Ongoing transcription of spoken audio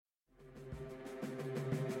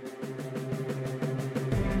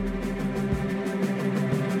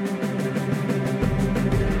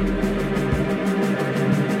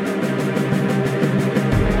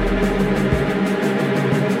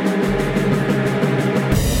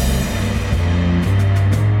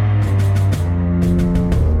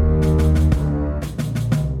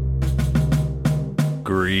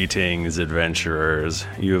Greetings, adventurers.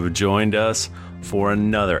 You have joined us for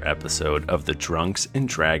another episode of the Drunks and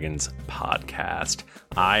Dragons podcast.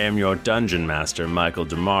 I am your dungeon master, Michael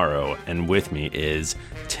Demaro, and with me is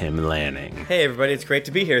Tim Lanning. Hey everybody, it's great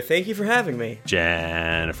to be here. Thank you for having me.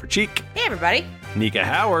 Jennifer Cheek. Hey everybody. Nika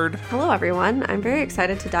Howard. Hello everyone. I'm very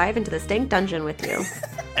excited to dive into this dank dungeon with you.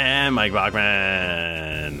 And Mike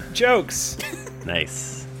Bachman. Jokes.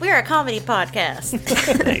 Nice. We're a comedy podcast.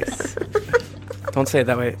 Nice. Don't say it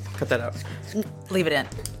that way. Cut that out. Leave it in.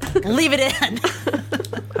 Leave it in.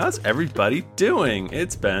 How's everybody doing?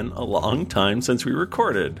 It's been a long time since we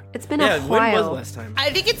recorded. It's been a When while. was the last time? I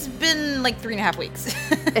think it's been like 3.5 weeks.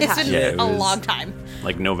 has. It's been Yeah, it a was- long time.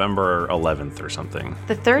 Like November 11th or something.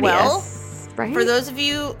 The 30th, Well, right? For those of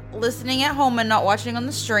you listening at home and not watching on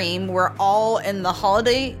the stream, we're all in the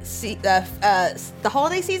holiday the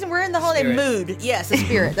holiday season. We're in the holiday Spirit. mood. Yes, the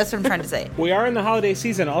spirit. That's what I'm trying to say. We are in the holiday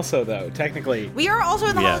season also, though, technically. We are also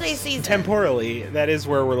in the Yes. holiday season. Temporally, that is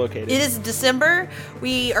where we're located. It is December.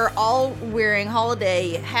 We are all wearing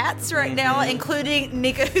holiday hats right now, including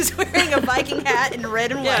Nika, who's wearing a Viking hat in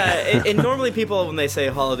red and white. Yeah, and normally people, when they say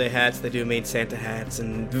holiday hats, they do mean Santa hats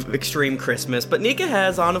and extreme Christmas. But Nika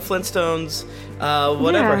has on a Flintstones,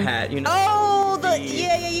 whatever Yeah. hat, you know. Oh,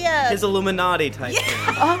 yeah. His Illuminati type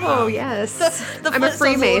thing. Oh, yes. The I'm a Flintstones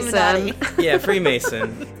Freemason. Illuminati. Yeah,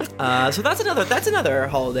 Freemason. So that's another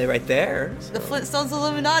holiday right there. So, The Flintstones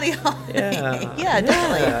Illuminati. yeah. Yeah,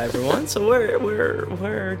 definitely. Yeah, everyone. So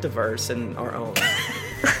we're diverse in our own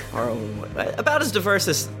way. About as diverse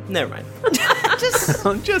as. Never mind.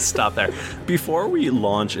 Just stop there. Before we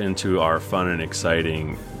launch into our fun and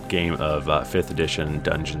exciting game of 5th edition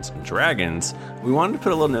Dungeons and Dragons, we wanted to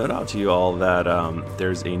put a little note out to you all that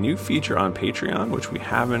there's a new feature on Patreon, which we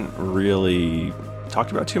haven't really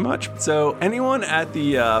talked about too much. So anyone at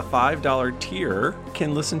the $5 tier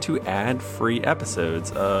can listen to ad-free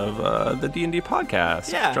episodes of the D&D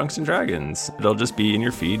podcast, Yeah. Drunks and Dragons. It'll just be in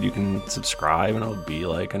your feed. You can subscribe, and it'll be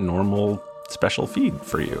like a normal special feed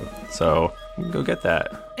for you. So you can go get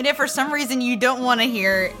that. And if for some reason you don't want to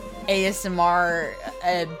hear ASMR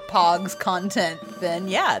and Pogs content, then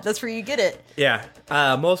yeah, that's where you get it. Yeah.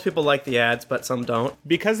 Most people like the ads, but some don't.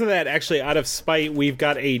 Because of that, actually, out of spite, we've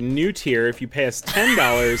got a new tier. If you pay us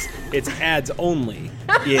 $10, it's ads only.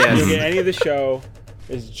 You don't get Yes. any of the show.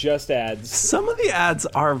 It's just ads. Some of the ads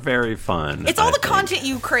are very fun. It's all I the think. content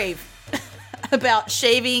you crave about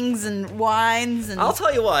shavings and wines and I'll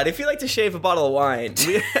tell you what. If you like to shave a bottle of wine,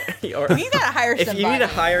 or you gotta hire if somebody. you need to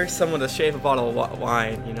hire someone to shave a bottle of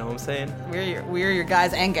wine, you know what I'm saying? We're your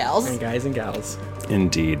guys and gals. And guys and gals.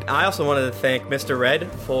 Indeed. I also wanted to thank Mr. Red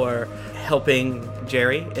for helping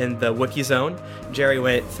Jerry in the Wiki Zone. Jerry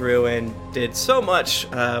went through and did so much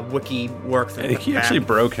Wiki work. I think he actually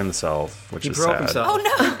broke himself, which He is broke sad. himself. Oh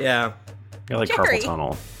no! Yeah. Yeah, like Jerry. carpal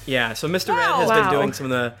tunnel. Yeah, so Mr. Red Wow. has been Wow. doing some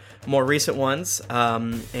of the more recent ones,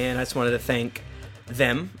 and I just wanted to thank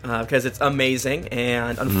them because it's amazing,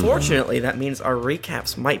 and unfortunately that means our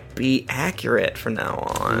recaps might be accurate from now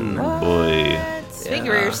on. Boy. Speak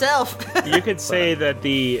for yourself. You could say that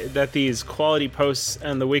these quality posts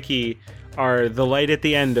on the wiki are the light at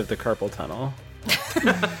the end of the carpal tunnel.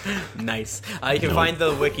 Nice. You can find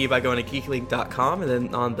the wiki by going to geekleague.com, and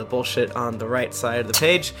then on the bullshit on the right side of the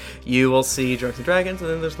page, you will see Drunks and Dragons, and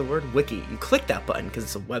then there's the word wiki. You click that button because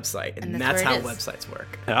it's a website, and And that's that's how where it is. websites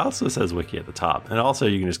work. It also says wiki at the top. And also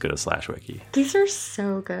you can just go to /wiki. These are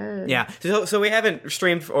so good. Yeah. So we haven't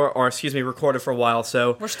streamed or excuse me, recorded for a while,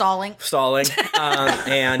 so We're stalling.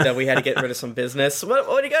 and we had to get rid of some business. What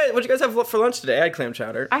do you guys have for lunch today? I had clam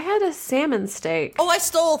chowder. I had a salmon steak. Oh, I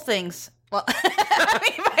stole things. Well, I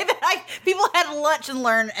mean, by that, people had lunch and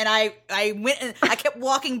learned, and I went and I kept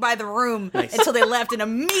walking by the room until they left, and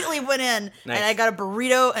immediately went in, Nice. and I got a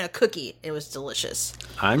burrito and a cookie. It was delicious.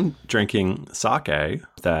 I'm drinking sake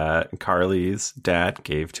that Carly's dad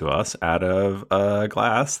gave to us out of a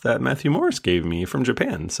glass that Matthew Morris gave me from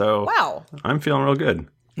Japan. So Wow. I'm feeling real good.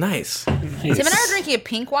 Nice. Tim and I are drinking a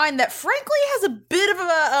pink wine that, frankly, has a bit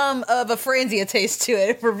of a Franzia taste to it.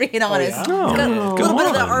 If we're being honest, yeah? It's got a Oh, little bit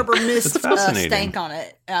of the come on. Arbor Mist That's fascinating. stank on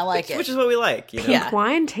it, and I like it. Which is what we like, you know? Yeah.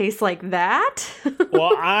 Wine tastes like that?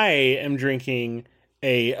 Well, I am drinking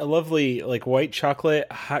a lovely like white chocolate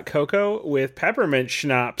hot cocoa with peppermint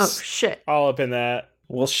schnapps. Oh, shit. All up in that.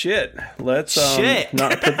 Well, shit. Let's Shit.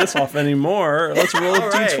 not put this off anymore. Let's roll a All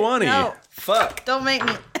right. d20. No, Fuck. don't make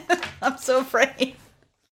me. I'm so afraid.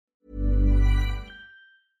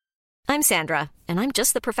 I'm Sandra, and I'm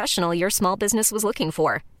just the professional your small business was looking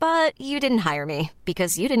for. But you didn't hire me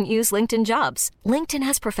because you didn't use LinkedIn Jobs. LinkedIn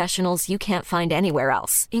has professionals you can't find anywhere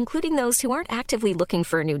else, including those who aren't actively looking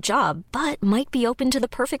for a new job, but might be open to the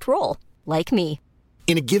perfect role, like me.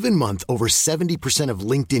 In a given month, over 70% of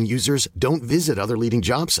LinkedIn users don't visit other leading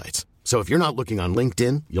job sites. So if you're not looking on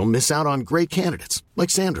LinkedIn, you'll miss out on great candidates like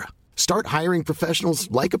Sandra. Start hiring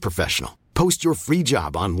professionals like a professional. Post your free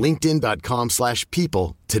job on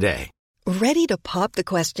linkedin.com/people today. Ready to pop the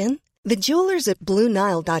question? The jewelers at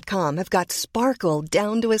BlueNile.com have got sparkle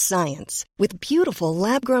down to a science with beautiful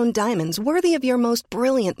lab-grown diamonds worthy of your most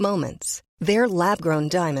brilliant moments. Their lab-grown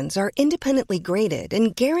diamonds are independently graded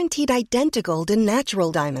and guaranteed identical to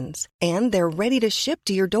natural diamonds, and they're ready to ship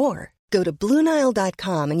to your door. Go to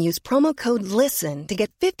BlueNile.com and use promo code LISTEN to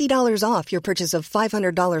get $50 off your purchase of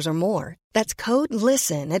 $500 or more. That's code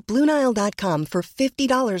LISTEN at BlueNile.com for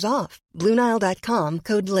 $50 off. BlueNile.com,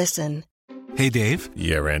 code LISTEN. Hey, Dave.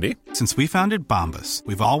 Yeah, Randy. Since we founded Bombas,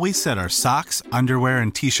 we've always said our socks, underwear,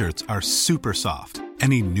 and T-shirts are super soft.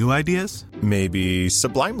 Any new ideas? Maybe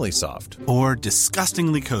sublimely soft. Or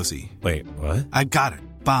disgustingly cozy. Wait, what? I got it.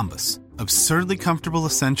 Bombas. Absurdly comfortable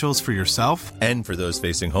essentials for yourself and for those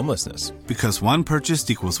facing homelessness. Because one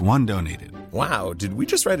purchased equals one donated. Wow, did we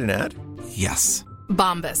just write an ad? Yes.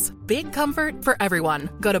 Bombas. Big comfort for everyone.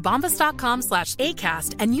 Go to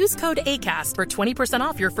bombas.com/ACAST and use code ACAST for 20%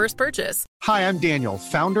 off your first purchase. Hi, I'm Daniel,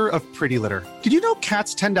 founder of Pretty Litter. Did you know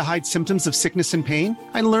cats tend to hide symptoms of sickness and pain?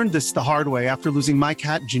 I learned this the hard way after losing my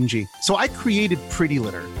cat, Gingy. So I created Pretty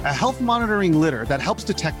Litter, a health monitoring litter that helps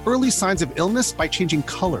detect early signs of illness by changing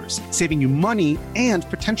colors, saving you money and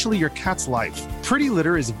potentially your cat's life. Pretty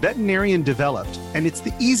Litter is veterinarian developed, and it's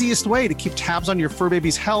the easiest way to keep tabs on your fur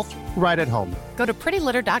baby's health right at home. Go to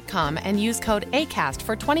prettylitter.com and use code ACAST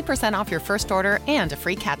for 20% off your first order and a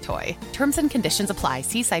free cat toy. Terms and conditions apply.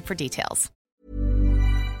 See site for details.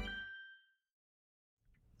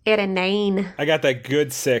 At a 9. I got that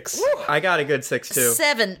good 6. Woo! I got a good 6 too.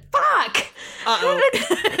 7. Fuck! Uh-oh.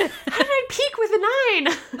 How did I peak with a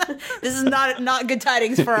 9? This is not good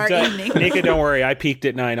tidings for our evening. Nika, don't worry. I peaked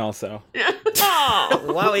at 9 also.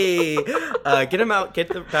 Wowie. Get them out. Get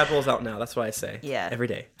the bad rolls out now. That's what I say. Yeah. Every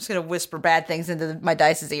day. I'm just going to whisper bad things into my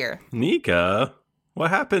dice's ear. Nika, what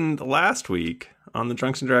happened last week on the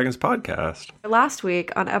Drunks and Dragons podcast? Last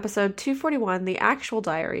week on episode 241, the actual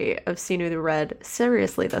diary of Sinu the Red,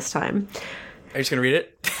 seriously this time. Are you just going to read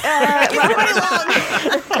it?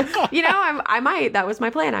 You know, I might. That was my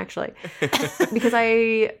plan, actually. Because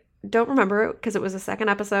I don't remember, because it was the second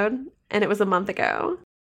episode, and it was a month ago.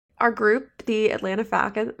 Our group, the Atlanta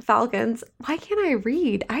Falcons, why can't I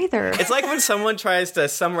read either? It's like when someone tries to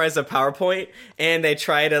summarize a PowerPoint, and they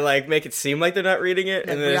try to like make it seem like they're not reading it,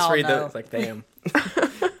 and then they just read it. It's like, damn.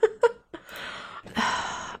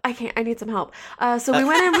 I can't. I need some help. So we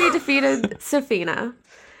went and we defeated Safina.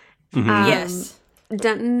 Mm-hmm. Yes.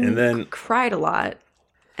 Denton and then cried a lot.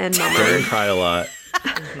 And Denton cried a lot.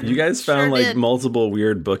 You guys found like multiple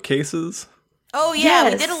weird bookcases? Oh, yeah.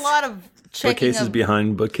 Yes. We did a lot of checking bookcases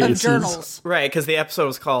behind bookcases. Journals. Right, because the episode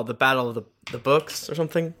was called The Battle of the Books or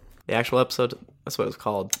something. The actual episode, that's what it was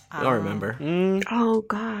called. I don't remember. Oh,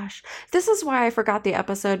 gosh. This is why I forgot the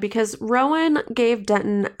episode, because Rowan gave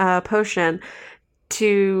Denton a potion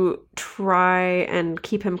to try and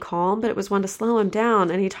keep him calm, but it was one to slow him down,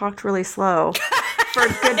 and he talked really slow for a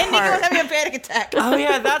good part. And Nico was having a panic attack. Oh,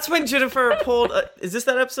 yeah, that's when Jennifer pulled... is this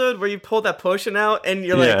that episode where you pulled that potion out, and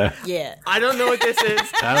you're like, yeah, I don't know what this is.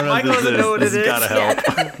 I don't know Michael doesn't know what it is. Gotta help.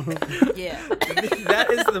 Yeah. That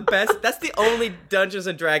is the best. That's the only Dungeons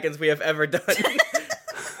and Dragons we have ever done.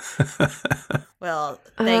 Well,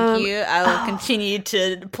 thank you. I will continue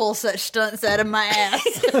to pull such stunts out of my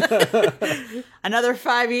ass. Another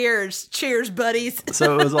 5 years. Cheers, buddies.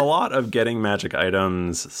 So it was a lot of getting magic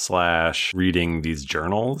items / reading these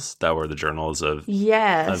journals that were the journals of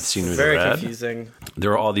Sinu the Red. Very confusing. There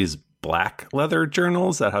were all these black leather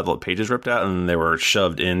journals that had the pages ripped out, and they were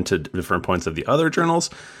shoved into different points of the other journals,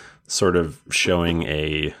 sort of showing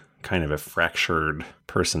a kind of a fractured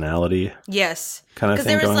personality. Yes. Kind of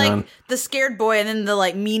thing going on. Because there was like on. the scared boy and then the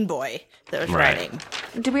like mean boy that was writing.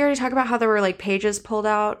 Did we already talk about how there were like pages pulled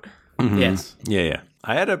out? Mm-hmm. Yes. Yeah.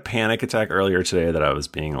 I had a panic attack earlier today that I was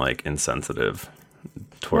being like insensitive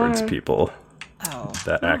towards people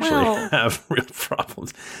that actually have real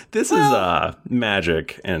problems. This is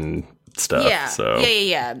magic and stuff. Yeah. So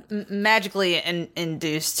Yeah. Magically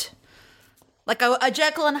induced. Like a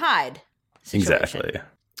Jekyll and Hyde situation. Exactly.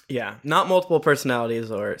 Yeah, not multiple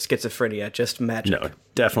personalities or schizophrenia, just magic. No,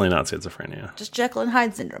 definitely not schizophrenia. Just Jekyll and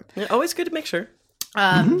Hyde syndrome. Yeah, always good to make sure.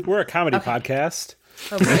 We're a comedy podcast.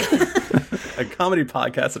 Okay. A comedy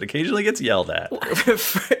podcast that occasionally gets yelled at.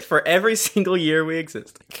 For every single year we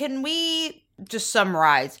exist. Can we just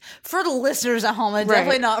summarize for the listeners at home, and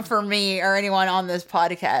definitely not for me or anyone on this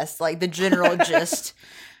podcast, like the general gist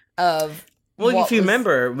of Well, if you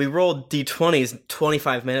remember, we rolled D20s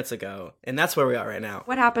 25 minutes ago, and that's where we are right now.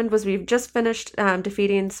 What happened was we've just finished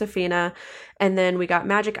defeating Safina, and then we got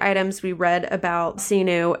magic items. We read about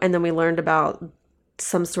Sinu, and then we learned about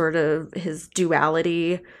some sort of his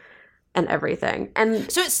duality and everything.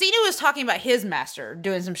 And so Sinu was talking about his master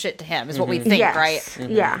doing some shit to him, is what we think, right?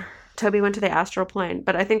 Mm-hmm. Yeah. Toby went to the astral plane,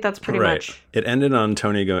 but I think that's pretty much. It ended on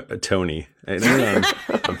Tony. It ended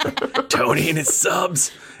on Tony and his subs.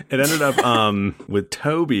 It ended up with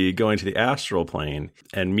Toby going to the astral plane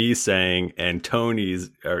and me saying, and Tony's.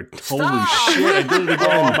 Holy shit! I did it again.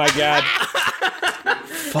 Oh my god!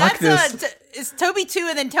 Fuck this. It's Toby 2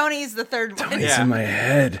 and then Tony's the third one. Tony's in my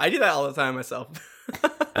head. I do that all the time myself.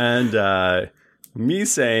 And me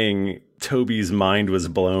saying Toby's mind was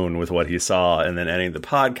blown with what he saw and then ending the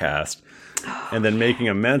podcast and then making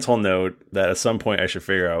a mental note that at some point I should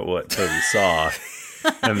figure out what Toby saw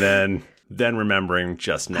and then remembering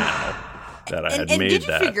just now that I had made did you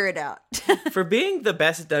that. figure it out? For being the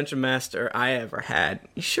best dungeon master I ever had,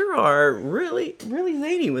 you sure are really, really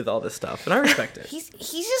zany with all this stuff, and I respect it. He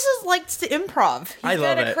just likes to improv. I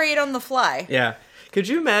love gotta it. create on the fly. Yeah. Could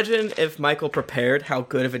you imagine if Michael prepared how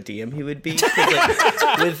good of a DM he would be? 'Cause,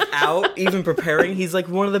 like, without even preparing, he's like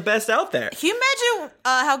one of the best out there. Can you imagine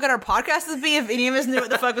how good our podcast would be if any of us knew what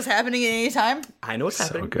the fuck was happening at any time? I know what's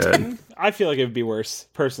happening. Good. I feel like it would be worse,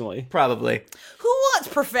 personally. Probably. Who wants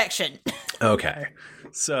perfection? Okay.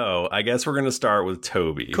 So I guess we're going to start with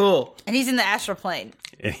Toby. Cool. And he's in the astral plane.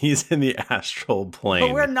 And he's in the astral plane.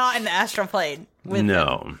 But we're not in the astral plane with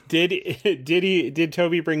No. him. Did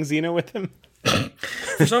Toby bring Xena with him?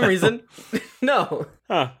 For some reason, no.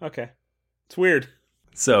 Huh, okay. It's weird.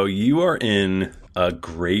 So you are in a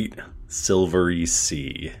great silvery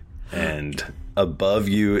sea, and above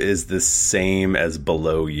you is the same as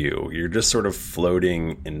below you. You're just sort of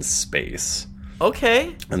floating in space.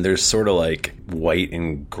 Okay. And there's sort of like white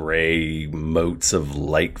and gray motes of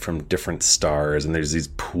light from different stars, and there's these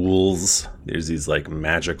pools. There's these like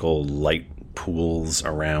magical light pools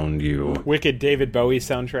around you. Wicked David Bowie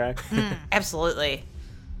soundtrack. Absolutely.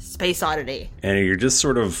 Space oddity. And you're just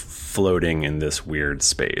sort of floating in this weird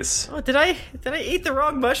space. Oh, did I eat the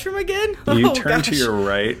wrong mushroom again? You turn to your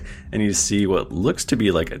right and you see what looks to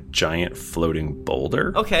be like a giant floating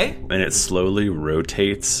boulder. Okay. And it slowly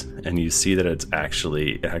rotates, and you see that it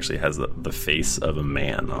actually has the face of a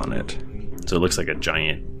man on it. So it looks like a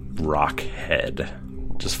giant rock head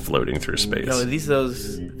just floating through space. No, are these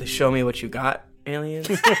those the show me what you got aliens?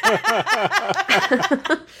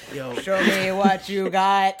 Yo, show me what you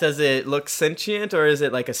got. Does it look sentient or is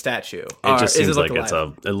it like a statue? It just seems like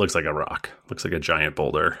alive? it looks like a rock. Looks like a giant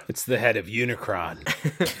boulder. It's the head of Unicron.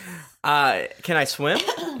 Can I swim?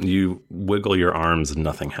 You wiggle your arms and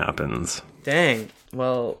nothing happens. Dang.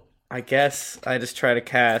 Well, I guess I just try to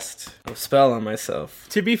cast a spell on myself.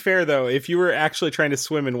 To be fair, though, if you were actually trying to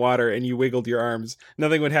swim in water and you wiggled your arms,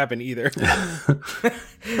 nothing would happen either.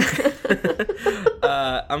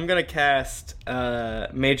 I'm going to cast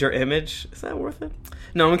Major Image. Is that worth it?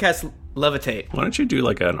 No, I'm going to cast Levitate. Why don't you do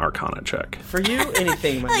like an Arcana check? For you,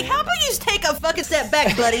 anything, my Like, man. how about you just take a fucking step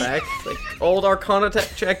back, buddy? Like old Arcana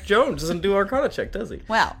check Jones doesn't do Arcana check, does he?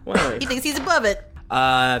 Wow. He thinks he's above it.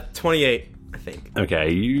 28. I think.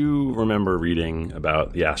 Okay, you remember reading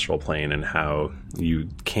about the astral plane and how you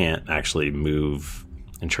can't actually move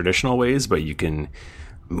in traditional ways, but you can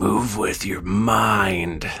move with your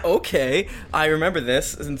mind. Okay, I remember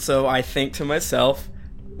this, and so I think to myself,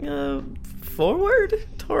 forward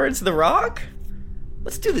towards the rock?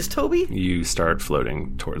 Let's do this, Toby. You start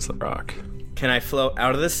floating towards the rock. Can I float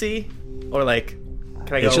out of the sea? Or like,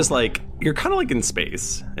 can I go? It's just like, you're kind of like in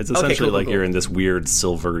space. It's essentially like you're in this weird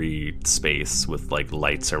silvery space with like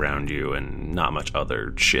lights around you and not much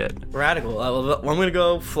other shit. Radical. I'm going to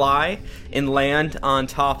go fly and land on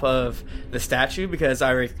top of the statue because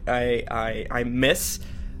I miss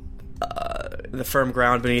the firm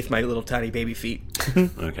ground beneath my little tiny baby feet.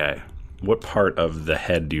 Okay. What part of the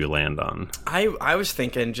head do you land on? I was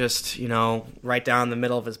thinking just, right down the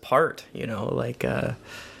middle of his part, like,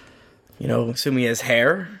 assuming his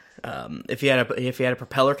hair. If he had a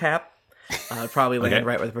propeller cap, I'd probably land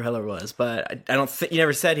right where the propeller was. But I don't think you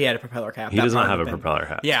never said he had a propeller cap. He does not have a propeller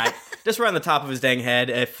hat. Yeah, just right on the top of his dang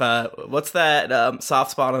head. If what's that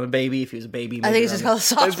soft spot on a baby? If he was a baby, I think it's just called a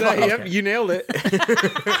soft spot. Yep, you nailed it.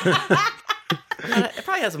 It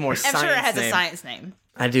probably has a more science name. I'm sure it has a science name.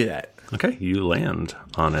 I do that. Okay, you land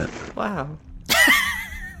on it. Wow.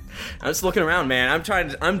 I'm just looking around, man.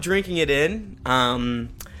 I'm drinking it in.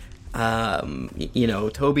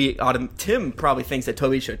 Tim probably thinks that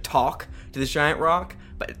Toby should talk to this giant rock,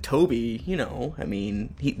 but Toby,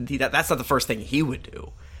 that's not the first thing he would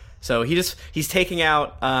do. So he's taking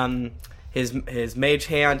out his mage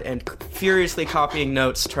hand and furiously copying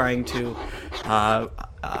notes, trying to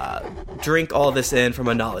drink all this in from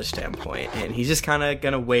a knowledge standpoint. And he's just kind of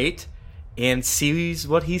going to wait and sees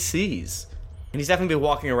what he sees. And he's definitely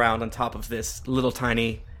walking around on top of this little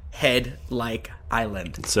tiny head-like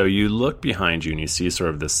island. So you look behind you and you see sort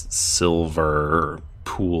of this silver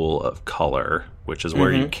pool of color, which is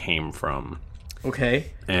where you came from.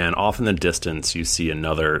 Okay. And off in the distance, you see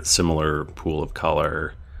another similar pool of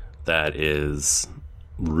color that is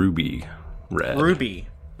ruby red. Ruby.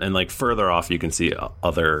 And like further off, you can see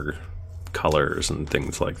other colors and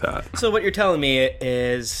things like that. So what you're telling me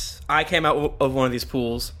is I came out of one of these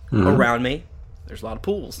pools. Around me, there's a lot of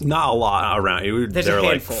pools. Not a lot around you. There's They're a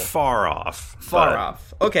like handful. far off. Far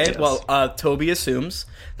off. Okay, yes. well, Toby assumes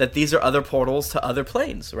that these are other portals to other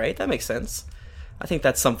planes, right? That makes sense. I think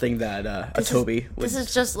that's something that Toby would... This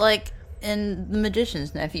is just like in The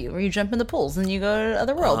Magician's Nephew, where you jump in the pools and you go to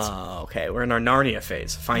other worlds. Oh, okay. We're in our Narnia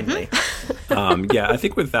phase, finally. Yeah, I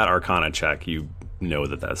think with that Arcana check, you know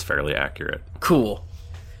that that's fairly accurate. Cool.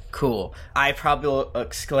 I probably will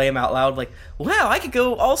exclaim out loud, like, wow, I could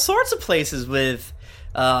go all sorts of places with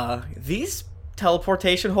these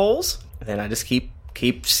teleportation holes. And then I just keep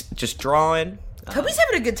just drawing. Toby's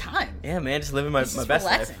having a good time. Yeah, man, just living my best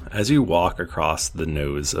life. As you walk across the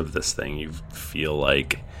nose of this thing, you feel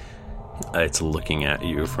like it's looking at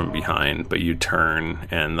you from behind, but you turn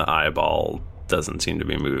and the eyeball doesn't seem to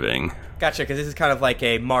be moving. Gotcha, because this is kind of like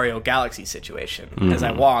a Mario Galaxy situation. As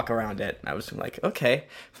I walk around it, I was like, okay,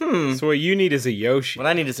 So what you need is a Yoshi. What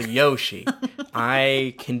I need is a Yoshi.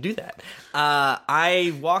 I can do that.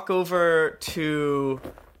 I walk over to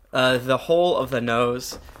the hole of the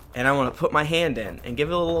nose, and I want to put my hand in and give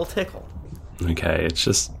it a little tickle. Okay, it's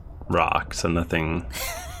just rock, so nothing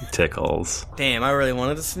tickles. Damn, I really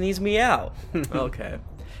wanted to sneeze me out. Okay.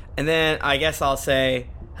 And then I guess I'll say,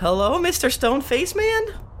 hello, Mr. Stone Face Man?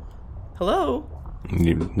 Hello?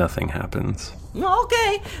 Nothing happens.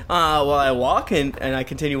 Okay. Well, I walk and I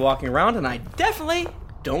continue walking around, and I definitely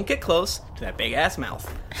don't get close to that big-ass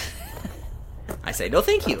mouth. I say, no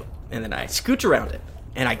thank you. And then I scooch around it,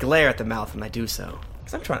 and I glare at the mouth when I do so.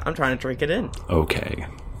 Because I'm trying to drink it in. Okay.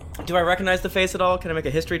 Do I recognize the face at all? Can I make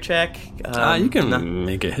a history check? You can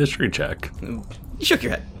make a history check. You shook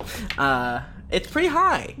your head. It's pretty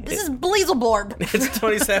high. This is Bleazelborb. It's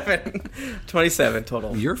 27. 27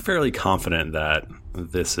 total. You're fairly confident that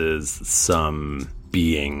this is some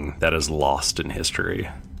being that is lost in history.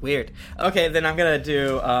 Weird. Okay, then I'm going to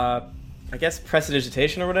do, I guess,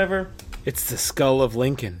 prestidigitation or whatever. It's the skull of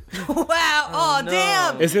Lincoln. Wow! Oh, no.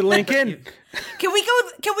 damn! Is it Lincoln? Can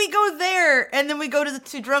we go there and then we go to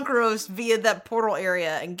Drunkeros via that portal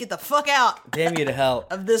area and get the fuck out Damn you to hell.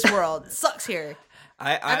 of this world? It sucks here.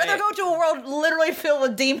 I'd rather I go to a world literally filled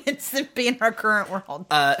with demons than be in our current world.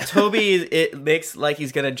 Toby, it makes like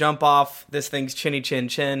he's gonna jump off this thing's chinny chin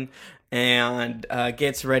chin and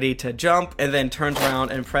gets ready to jump and then turns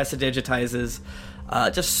around and prestidigitizes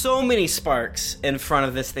just so many sparks in front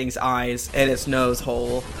of this thing's eyes and its nose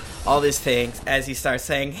hole, all these things, as he starts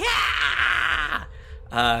saying, yeah!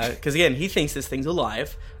 Because again, he thinks this thing's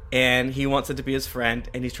alive and he wants it to be his friend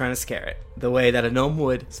and he's trying to scare it the way that a gnome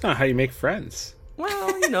would. It's not how you make friends.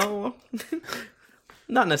 Well, you know,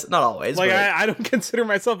 not always. Like, but I don't consider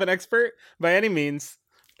myself an expert by any means.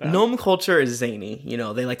 Gnome culture is zany. You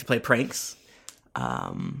know, they like to play pranks.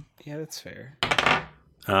 Yeah, that's fair.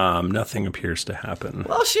 Nothing appears to happen.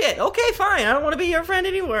 Well, shit. Okay, fine. I don't want to be your friend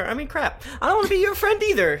anywhere. I mean, crap. I don't want to be your friend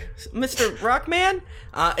either, Mr. Rockman.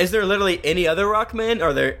 Is there literally any other Rockman? Or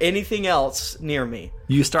are there anything else near me?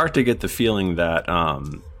 You start to get the feeling that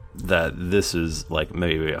that this is like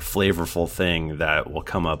maybe a flavorful thing that will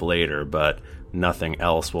come up later, but nothing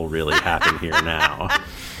else will really happen here now.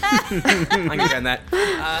 I can understand that.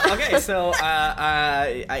 Okay, so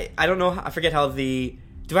I don't know. I forget how the...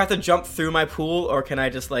 Do I have to jump through my pool, or can I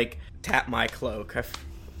just, like, tap my cloak? I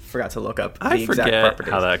forgot to look up the exact forget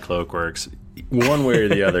properties. how that cloak works. One way or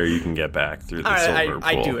the other, you can get back through the All right, silver pool.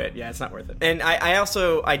 I do it. Yeah, it's not worth it. And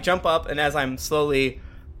I jump up, and as I'm slowly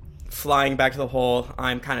flying back to the hole,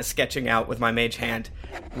 I'm kind of sketching out with my mage hand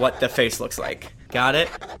what the face looks like. Got it?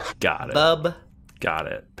 Got it. Bub. Got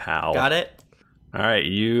it, pal. Got it? All right,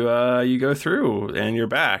 you go through, and you're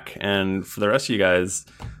back. And for the rest of you guys...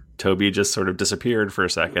 Toby just sort of disappeared for a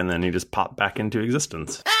second, then he just popped back into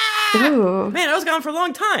existence. Ooh. Man, I was gone for a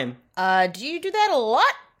long time. Do you do that a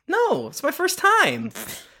lot? No, it's my first time.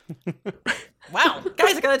 Wow.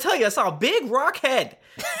 Guys, I gotta tell you, I saw a big rock head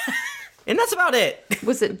And that's about it.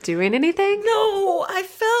 Was it doing anything? No, I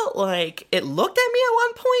felt like it looked at me at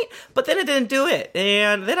one point, but then it didn't do it.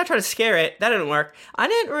 And then I tried to scare it. That didn't work. I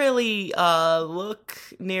didn't really look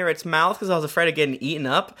near its mouth because I was afraid of getting eaten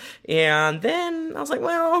up. And then I was like,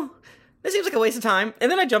 well, this seems like a waste of time. And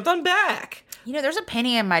then I jumped on back. You know, there's a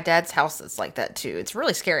painting in my dad's house that's like that too. It's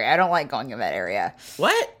really scary. I don't like going in that area.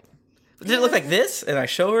 What? Did it look like this? And I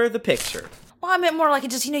show her the picture. Well, I meant more like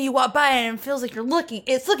it just, you walk by and it feels like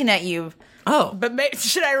it's looking at you. Oh. But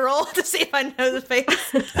should I roll to see if I know the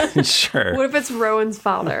face? Sure. What if it's Rowan's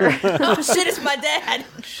father? Oh, shit, it's my dad.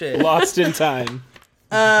 Shit. Lost in time.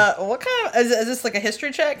 What kind of, is this like a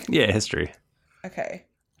history check? Yeah, history. Okay.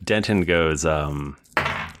 Denton goes,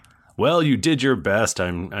 well, you did your best.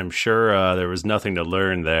 I'm sure there was nothing to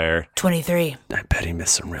learn there. 23. I bet he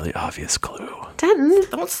missed some really obvious clue. Denton.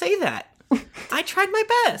 Don't say that. I tried my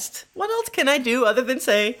best. What else can I do other than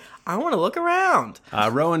say, I want to look around?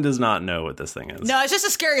 Rowan does not know what this thing is. No, it's just a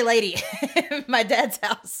scary lady in my dad's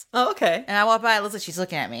house. Oh, okay. And I walk by, it looks like she's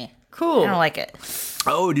looking at me. Cool. I don't like it.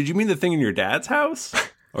 Oh, did you mean the thing in your dad's house?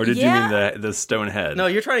 Or did you mean the stone head? No,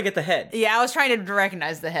 you're trying to get the head. Yeah, I was trying to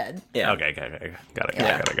recognize the head. Yeah. Okay. Got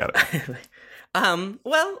it.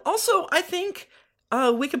 Well, also, I think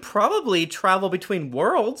we could probably travel between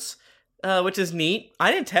worlds, which is neat.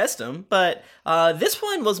 I didn't test them, but this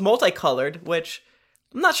one was multicolored, which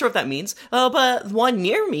I'm not sure what that means. But one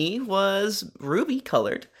near me was ruby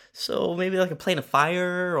colored. So maybe like a plane of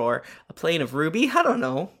fire or a plane of ruby. I don't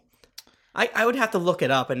know. I would have to look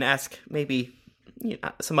it up and ask maybe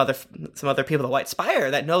some other people at White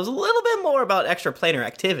Spire that knows a little bit more about extraplanar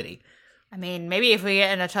activity. I mean, maybe if we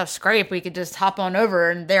get in a tough scrape, we could just hop on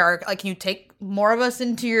over and can you take more of us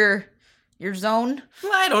into your zone?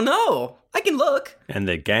 Well, I don't know. I can look. And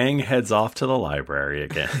the gang heads off to the library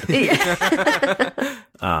again.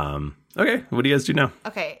 Okay, what do you guys do now?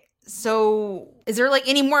 Okay, so is there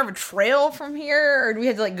any more of a trail from here, or do we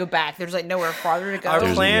have to go back? There's nowhere farther to go. Our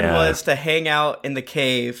plan was to hang out in the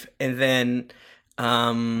cave and then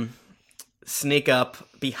sneak up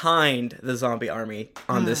behind the zombie army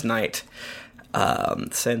on this night,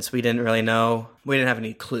 since we didn't really know. We didn't have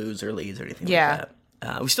any clues or leads or anything like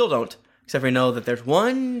that. We still don't, except we know that there's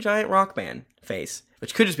one giant rock man face,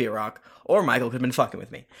 which could just be a rock, or Michael could have been fucking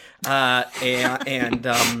with me. And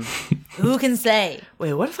who can say?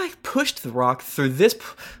 Wait, what if I pushed the rock through this?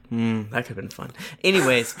 That could have been fun.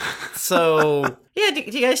 Anyways, so yeah, do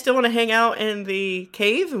you guys still want to hang out in the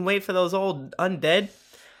cave and wait for those old undead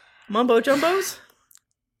mumbo jumbos?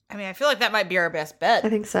 I mean, I feel like that might be our best bet. I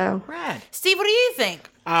think so. Rad. Steve, what do you think?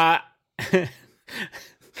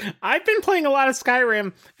 I've been playing a lot of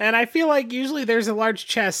Skyrim, and I feel like usually there's a large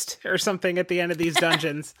chest or something at the end of these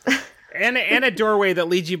dungeons. And a doorway that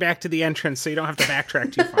leads you back to the entrance so you don't have to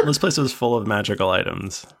backtrack too far. This place is full of magical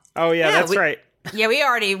items. Oh, yeah, that's right. Yeah,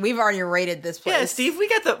 we've already raided this place. Yeah, Steve, we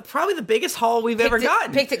got probably the biggest haul we've ever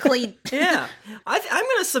gotten. Picked it clean. Yeah. I'm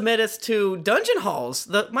going to submit us to Dungeon Halls,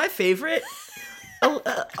 my favorite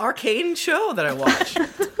arcane show that I watch.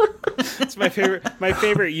 It's my favorite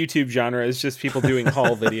YouTube genre is just people doing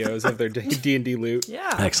haul videos of their D&D loot.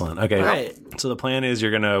 Yeah. Excellent. Okay. Right. So the plan is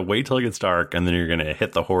you're going to wait till it gets dark, and then you're going to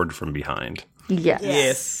hit the horde from behind.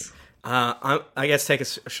 Yes. I guess take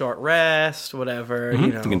a short rest, whatever.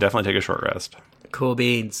 You can definitely take a short rest. Cool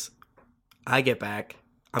beans. I get back.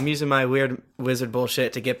 I'm using my weird wizard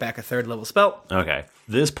bullshit to get back a 3rd level spell. Okay.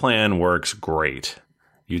 This plan works great.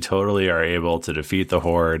 You totally are able to defeat the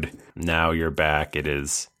horde. Now you're back. It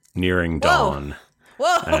is nearing dawn.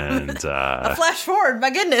 Whoa. And a flash forward, my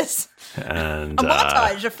goodness. And a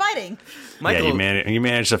montage of fighting. Michael, yeah, you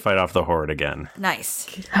managed to fight off the horde again. Nice.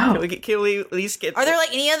 Can we at least get? Are there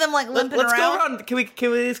any of them limping let's around? Go around. Can we at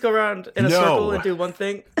least go around in a circle and do one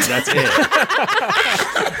thing? That's it.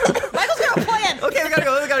 Michael's got a plan. Okay, we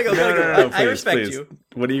gotta go. No, I respect you.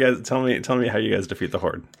 What do you guys tell me how you guys defeat the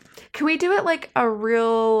horde? Can we do it like a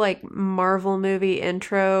real Marvel movie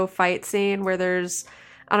intro fight scene where there's,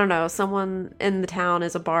 I don't know, someone in the town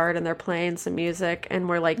is a bard and they're playing some music and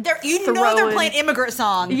we're they're playing Immigrant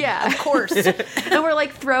Song. Yeah. Of course. And we're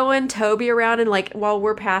throwing Toby around and while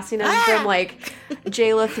we're passing him from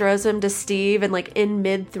Jayla throws him to Steve and in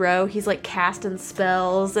mid-throw he's casting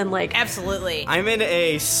spells and Absolutely. I'm in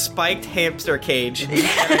a spiked hamster cage and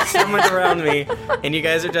there's someone around me and you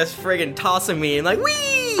guys are just friggin' tossing me and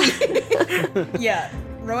whee! Yeah.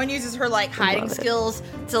 Rowan uses her hiding skills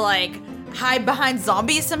to hide behind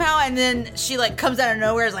zombies somehow, and then she like comes out of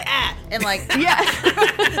nowhere, is like and like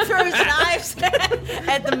throws knives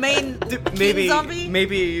at the main zombie.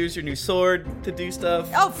 Maybe you use your new sword to do stuff.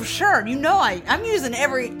 Oh, for sure. You know I'm using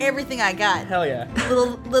everything I got. Hell yeah.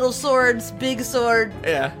 Little swords, big sword.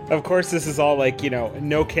 Yeah. Of course, this is all like,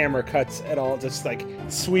 no camera cuts at all, just like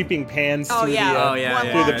sweeping pans through the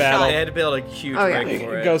battle. They had to build a huge rig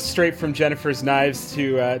for it. It goes straight from Jennifer's knives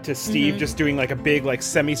to Steve just doing like a big like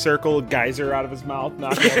semicircle geyser out of his mouth,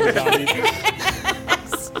 knocking over zombies.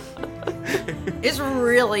 It's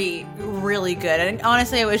really, really good. And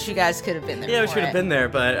honestly, I wish you guys could have been there. Yeah, we should have been there,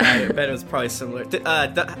 but I bet it was probably similar.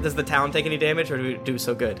 Does the town take any damage, or do we do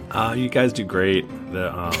so good? You guys do great.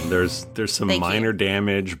 There's some minor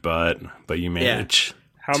damage, but you manage.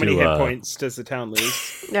 How many hit points does the town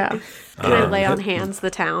lose? Yeah. Can I lay on hands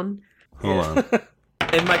the town? Hold on.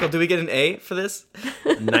 And Michael, do we get an A for this?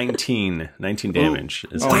 19 damage.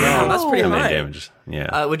 Wow, that's pretty high. Damage.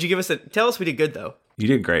 Yeah. Would you give us tell us we did good though? You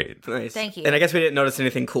did great. Nice. Thank you. And I guess we didn't notice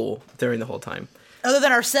anything cool during the whole time. Other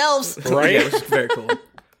than ourselves. Right? Yeah, which is very cool.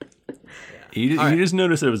 You just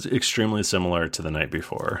noticed it was extremely similar to the night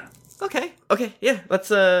before. Okay, yeah.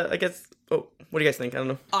 Let's, I guess, what do you guys think? I don't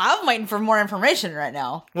know. Oh, I'm waiting for more information right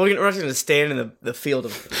now. Well, we're not going to stand in the field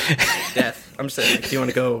of death. I'm just saying, do you want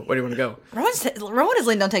to go? Where do you want to go? Rowan is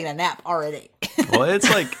laying down taking a nap already. Well, it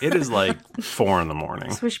is like 4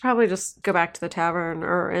 a.m. So we should probably just go back to the tavern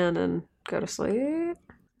or inn and go to sleep.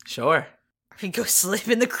 Sure. We go sleep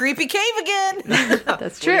in the creepy cave again.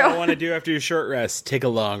 That's true. What do you want to do after your short rest? Take a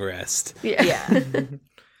long rest. Yeah.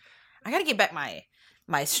 I got to get back my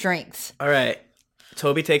strength. All right.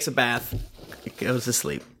 Toby takes a bath. Goes to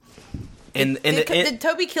sleep. Did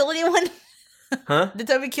Toby kill anyone? Huh? Did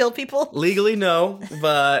Toby kill people? Legally, no.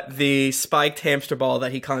 But the spiked hamster ball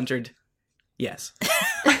that he conjured, yes.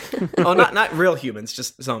 Oh, not real humans,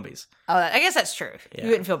 just zombies. Oh, I guess that's true. Yeah. You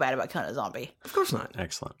wouldn't feel bad about killing a zombie. Of course not.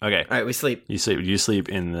 Excellent. Okay. All right, we sleep. You sleep. Do you sleep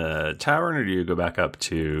in the tavern, or do you go back up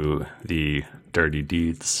to the dirty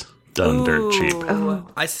deeds done dirt cheap? Oh.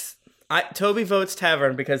 Toby votes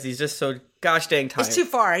tavern because he's just so gosh dang tired. It's too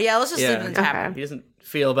far. Yeah, let's just sleep in the tavern. Okay. He doesn't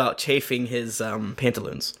feel about chafing his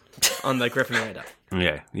pantaloons on the Griffin ride up.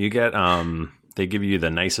 Okay. You get they give you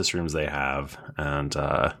the nicest rooms they have, and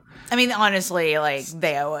I mean, honestly, like,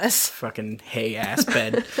 they owe us. Fucking hay-ass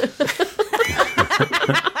bed.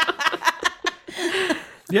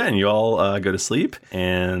 Yeah, and you all go to sleep,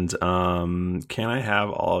 and can I have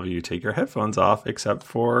all of you take your headphones off except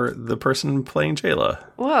for the person playing Jayla?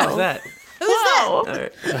 Whoa. Who's that? Who's that? All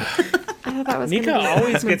right. I thought that was Nika gonna be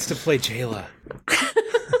always gets to play Jayla.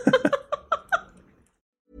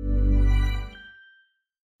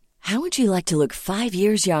 How would you like to look 5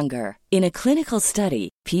 years younger? In a clinical study,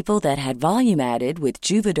 people that had volume added with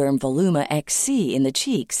Juvederm Voluma XC in the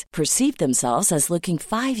cheeks perceived themselves as looking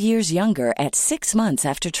 5 years younger at 6 months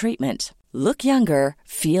after treatment. Look younger,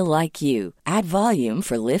 feel like you. Add volume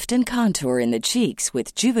for lift and contour in the cheeks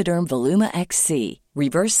with Juvederm Voluma XC.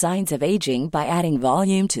 Reverse signs of aging by adding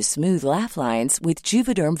volume to smooth laugh lines with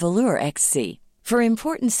Juvederm Volure XC. For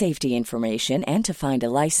important safety information and to find a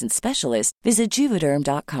licensed specialist, visit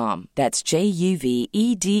Juvederm.com. That's JUVEDERM.com.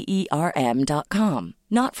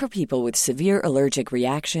 Not for people with severe allergic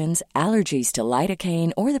reactions, allergies to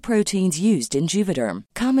lidocaine, or the proteins used in Juvederm.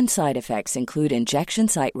 Common side effects include injection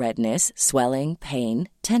site redness, swelling, pain,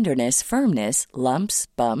 tenderness, firmness, lumps,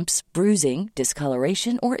 bumps, bruising,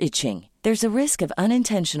 discoloration, or itching. There's a risk of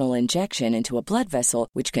unintentional injection into a blood vessel,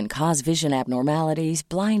 which can cause vision abnormalities,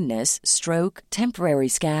 blindness, stroke, temporary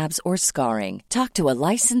scabs, or scarring. Talk to a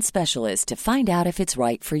licensed specialist to find out if it's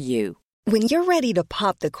right for you. When you're ready to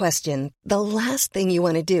pop the question, the last thing you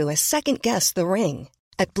want to do is second-guess the ring.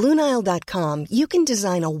 At BlueNile.com, you can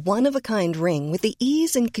design a one-of-a-kind ring with the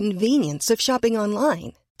ease and convenience of shopping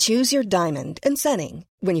online. Choose your diamond and setting.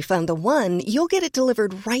 When you find the one, you'll get it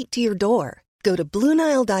delivered right to your door. Go to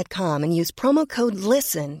BlueNile.com and use promo code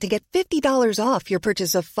LISTEN to get $50 off your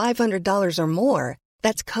purchase of $500 or more.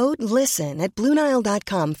 That's code LISTEN at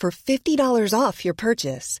BlueNile.com for $50 off your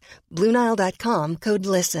purchase. BlueNile.com, code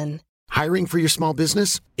LISTEN. Hiring for your small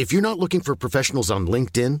business? If you're not looking for professionals on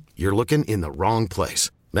LinkedIn, you're looking in the wrong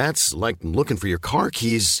place. That's like looking for your car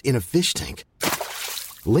keys in a fish tank.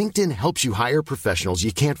 LinkedIn helps you hire professionals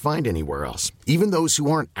you can't find anywhere else, even those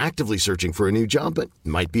who aren't actively searching for a new job but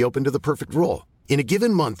might be open to the perfect role. In a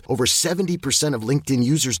given month, over 70% of LinkedIn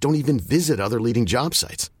users don't even visit other leading job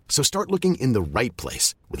sites. So start looking in the right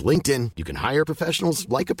place. With LinkedIn, you can hire professionals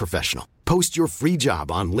like a professional. Post your free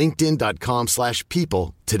job on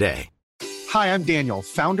linkedin.com/people today. Hi, I'm Daniel,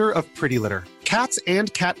 founder of Pretty Litter. Cats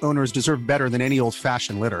and cat owners deserve better than any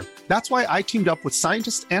old-fashioned litter. That's why I teamed up with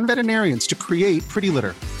scientists and veterinarians to create Pretty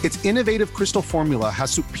Litter. Its innovative crystal formula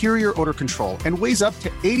has superior odor control and weighs up to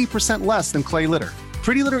 80% less than clay litter.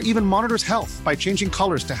 Pretty Litter even monitors health by changing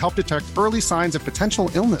colors to help detect early signs of potential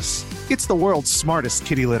illness. It's the world's smartest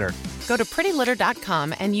kitty litter. Go to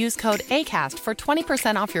prettylitter.com and use code ACAST for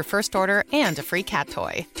 20% off your first order and a free cat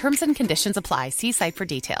toy. Terms and conditions apply. See site for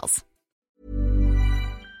details.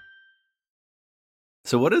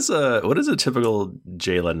 So what does a typical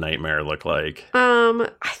Jayla nightmare look like? I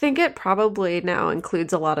think it probably now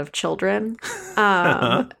includes a lot of children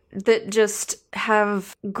that just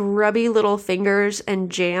have grubby little fingers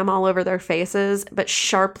and jam all over their faces, but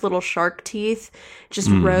sharp little shark teeth, just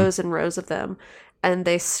rows and rows of them. And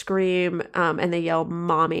they scream and they yell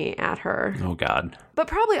mommy at her. Oh, God. But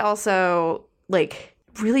probably also like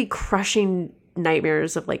really crushing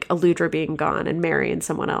nightmares of like Aludra being gone and marrying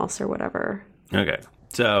someone else or whatever. Okay.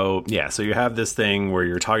 So, yeah, so you have this thing where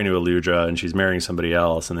you're talking to Aludra and she's marrying somebody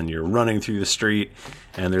else, and then you're running through the street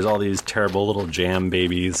and there's all these terrible little jam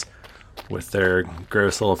babies with their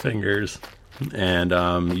gross little fingers. And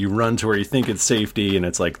you run to where you think it's safety, and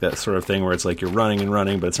it's like that sort of thing where it's like you're running and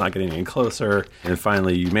running, but it's not getting any closer. And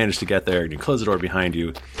finally you manage to get there and you close the door behind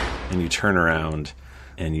you and you turn around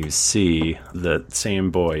and you see the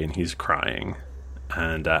same boy and he's crying.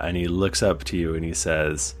 And he looks up to you and he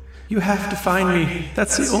says, "You have to find me.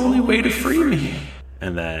 That's the only way to free me."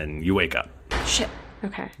 And then you wake up. Shit.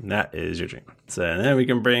 Okay. And that is your dream. So then we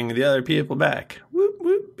can bring the other people back. Whoop,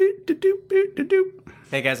 whoop, boop, da, doop, boop, da, doop.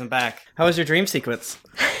 Hey guys, I'm back. How was your dream sequence?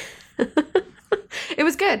 It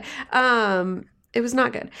was good. It was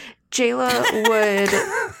not good. Jayla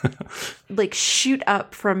would like shoot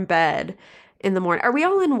up from bed in the morning. Are we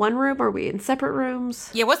all in one room? Are we in separate rooms?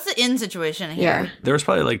 Yeah, what's the inn situation here? Yeah. There was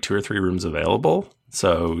probably like 2 or 3 rooms available.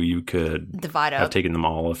 So you could divide have up. taken them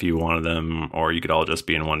all if you wanted them, or you could all just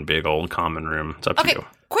be in one big old common room. It's up to you.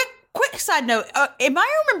 Quick side note. Am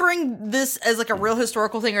I remembering this as like a real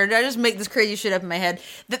historical thing, or did I just make this crazy shit up in my head?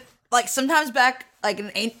 That like sometimes back like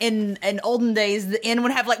in olden days, the inn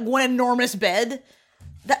would have like one enormous bed.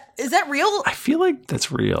 Is that real? I feel like that's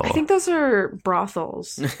real. I think those are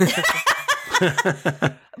brothels.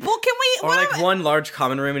 Well, can we? Or like one large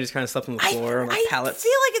common room and just kind of slept on the floor on like pallets. I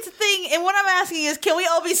feel like it's a thing, and what I'm asking is, can we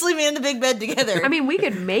all be sleeping in the big bed together? I mean, we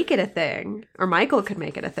could make it a thing, or Michael could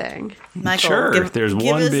make it a thing. Michael, sure, there's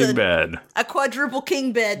one big bed. A quadruple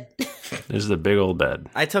king bed. There's the big old bed.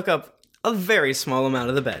 I took up a very small amount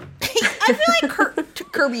of the bed. I feel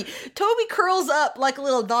like Toby curls up like a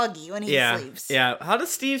little doggy when he sleeps. Yeah. How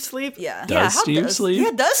does Steve sleep? Yeah. Does Steve sleep?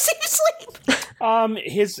 Yeah, does Steve sleep?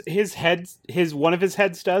 His head, one of his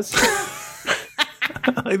heads does.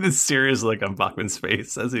 Like the serious look on Bachman's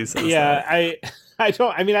face as he says that. Yeah, I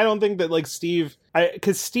don't think that like Steve,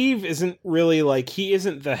 because Steve isn't really like, he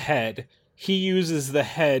isn't the head. He uses the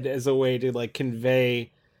head as a way to like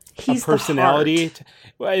convey a personality.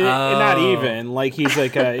 Not even like he's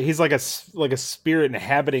like a spirit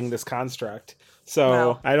inhabiting this construct.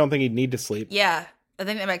 So I don't think he'd need to sleep. Yeah, I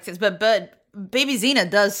think that makes sense. But baby Xena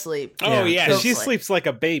does sleep. Oh yeah, she sleeps like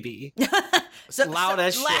a baby. Loud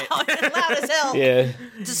as shit. Loud as hell. Yeah.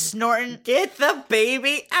 Just snorting. Get the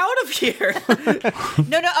baby out of here.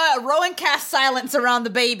 No, Rowan casts silence around the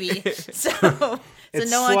baby. So it's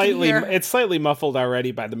no one can hear. It's slightly muffled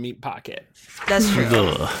already by the meat pocket. That's true.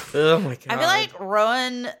 Oh my god. I feel like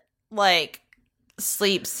Rowan like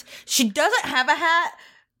sleeps. She doesn't have a hat,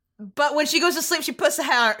 but when she goes to sleep, she puts a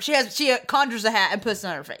hat. She conjures a hat and puts it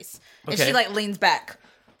on her face, and she like leans back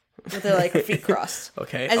with her like feet crossed.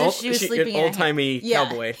 Okay, as if she was sleeping in an old-timey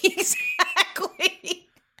cowboy. Exactly.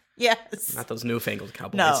 Yes. Not those newfangled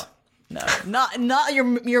cowboys. No, not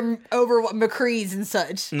your over McCree's and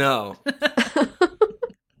such. No.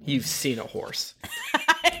 You've seen a horse.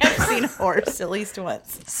 I have seen a horse at least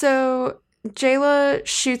once. So Jayla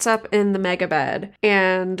shoots up in the mega bed,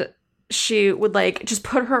 and she would like just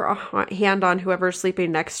put her hand on whoever's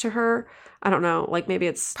sleeping next to her. I don't know, like maybe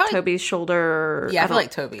it's probably Toby's shoulder. Or, yeah, I feel like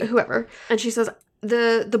Toby. Whoever. And she says,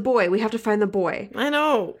 the boy, we have to find the boy. I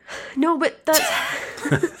know. No, but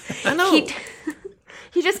that's... I know.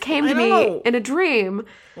 He just came to me in a dream.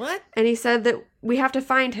 What? And he said that we have to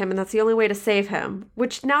find him, and that's the only way to save him.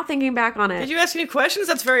 Which, now thinking back on it... Did you ask any questions?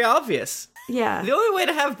 That's very obvious. Yeah. The only way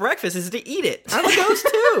to have breakfast is to eat it. I'm a ghost,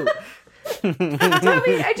 too.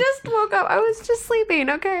 Toby, I just woke up. I was just sleeping,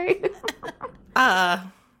 okay? All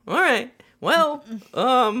right. Well,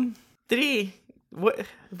 did he...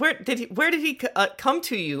 Where did he come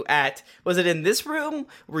to you at? Was it in this room?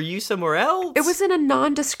 Were you somewhere else? It was in a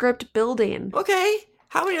nondescript building. Okay.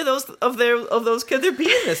 How many of those could there be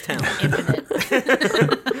in this town?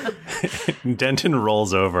 Denton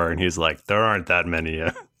rolls over and he's like, "There aren't that many."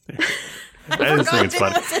 I just think it's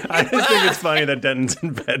funny. I just think it's funny that Denton's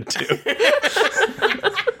in bed too,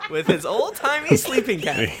 with his old-timey sleeping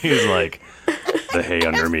cap. He's like, "The hay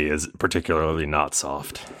under me is particularly not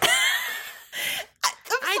soft."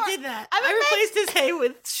 I did that. I replaced his hay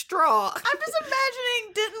with straw. I'm just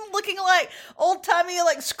imagining Denton looking like old-timey,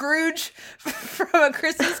 like Scrooge from A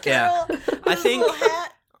Christmas Carol. Yeah. I think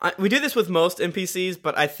we do this with most NPCs,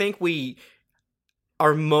 but I think we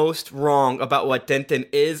are most wrong about what Denton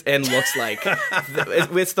is and looks like.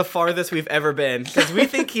 It's the farthest we've ever been, because we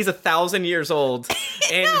think he's 1,000 years old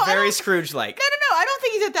and very Scrooge-like. No, I don't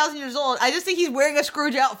think he's 1,000 years old. I just think he's wearing a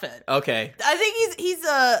Scrooge outfit. Okay. I think he's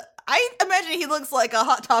I imagine he looks like a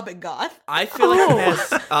Hot Topic goth. I feel like he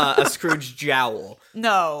has a Scrooge jowl.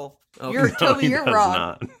 No. Okay. Toby, you're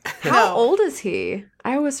wrong. How old is he?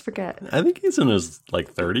 I always forget. I think he's in his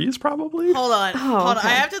 30s, probably. Hold on. Okay.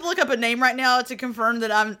 I have to look up a name right now to confirm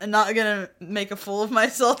that I'm not gonna make a fool of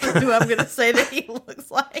myself with who I'm gonna say that he looks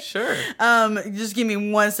like. Sure. Just give me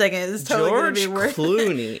 1 second. It's totally George gonna be worth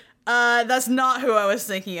Clooney. it. That's not who I was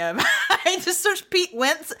thinking of. I just searched Pete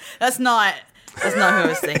Wentz. That's not who I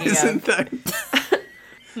was thinking of.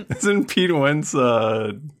 Isn't Pete Wentz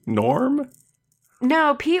Norm?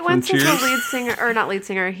 No, Pete Wentz is the Cheers? lead singer, or not lead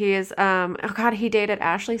singer. He is, he dated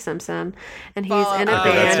Ashley Simpson, and he's in a band.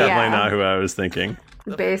 That's definitely not who I was thinking.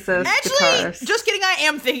 Bassist, Actually, guitarist. just kidding. I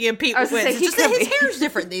am thinking of Pete I was Wentz. gonna say, It's he just that could his be. hair's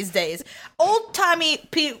different these days. Old timey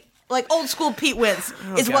Pete, like old school Pete Wentz,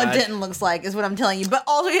 is what God. Denton looks like. Is what I'm telling you. But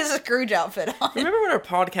also he has a Scrooge outfit on. Remember when our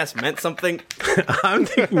podcast meant something? I'm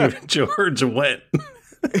thinking of George Wendt.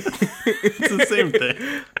 It's the same thing.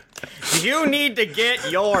 You need to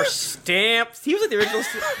get your stamps. He was like the original.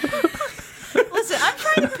 Listen, I'm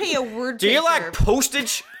trying to pay a word. Do you like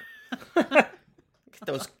postage? Get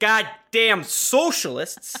those goddamn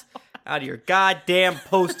socialists out of your goddamn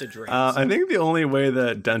postage rates. I think the only way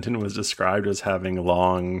that Denton was described as having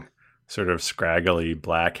long, sort of scraggly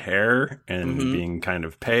black hair and being kind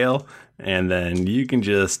of pale, and then you can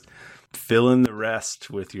just fill in the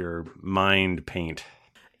rest with your mind paint.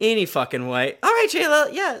 Any fucking way. All right,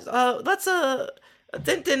 Jayla. Yeah, let's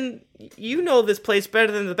Denton, you know this place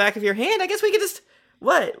better than the back of your hand. I guess we could just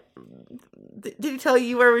what? Did he tell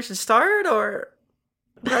you where we should start or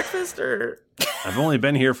breakfast or? I've only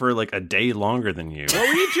been here for like a day longer than you. What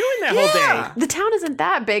were you doing that whole day? The town isn't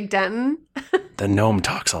that big, Denton. The gnome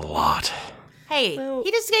talks a lot. Hey, he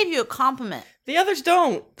just gave you a compliment. The others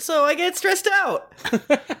don't, so I get stressed out.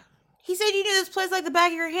 He said you knew this place like the back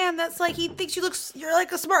of your hand. That's like he thinks you're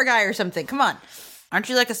like a smart guy or something. Come on, aren't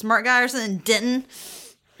you like a smart guy or something, Denton?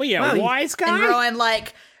 Well, yeah, wise guy. And Rowan,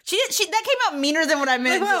 like she that came out meaner than what I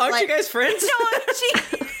meant. Like, wow, aren't you guys friends? No,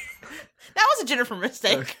 that was a Jennifer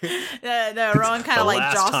mistake. No, Rowan kind of like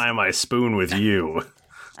last time I spoon with you.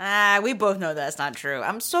 We both know that's not true.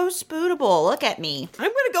 I'm so spoonable. Look at me.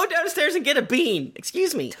 I'm gonna go downstairs and get a bean.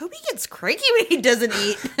 Excuse me. Toby gets cranky when he doesn't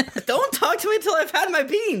eat. Don't talk to me until I've had my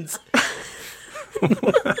beans.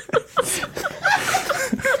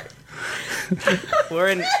 We're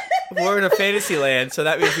in a fantasy land, so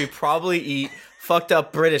that means we probably eat fucked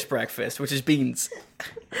up British breakfast, which is beans.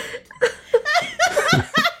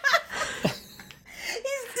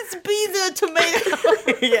 It's beans and a tomato.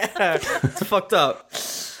 Yeah, it's fucked up.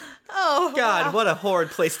 Oh God, wow. what a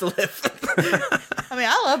horrid place to live. I mean,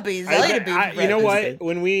 I love beans. I like a bean. You know what?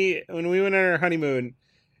 When we went on our honeymoon,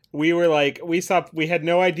 we were like, we had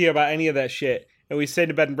no idea about any of that shit. And we stayed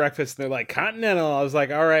in bed and breakfast, and they're like, continental. I was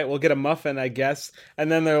like, all right, we'll get a muffin, I guess.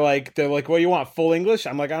 And then they're like, well, you want full English?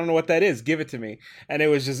 I'm like, I don't know what that is. Give it to me. And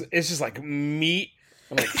it's just like meat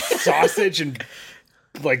and like sausage and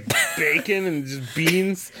like bacon and just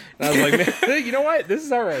beans. And I was like, man, you know what? This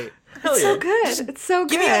is all right. Hell It's yeah. so good. It's so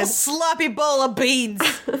Give me a good. sloppy bowl of beans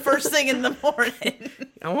first thing in the morning.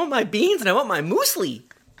 I want my beans and I want my muesli.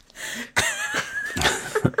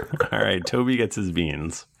 All right, Toby gets his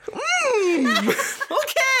beans. Okay.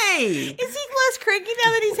 Is he less cranky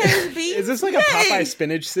now that he's had his beans? Is this like a Popeye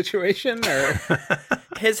spinach situation? Or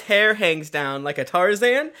His hair hangs down like a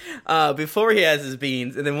Tarzan before he has his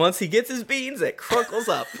beans, and then once he gets his beans, it crunkles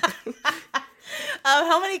up.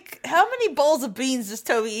 How many bowls of beans does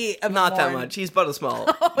Toby eat? Not that much. He's but a small.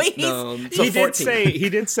 He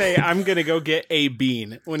did say, I'm going to go get a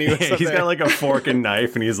bean when he was up He's there. got like a fork and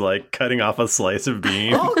knife, and he's like cutting off a slice of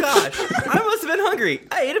bean. Oh gosh, I must have been hungry.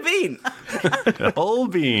 I ate a bean. A whole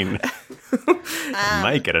bean.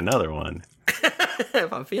 Might get another one.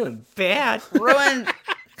 If I'm feeling bad. Rowan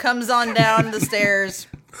comes on down the stairs.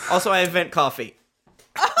 Also, I invent coffee.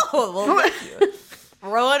 Oh, well, thank you.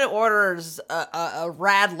 Rowan orders a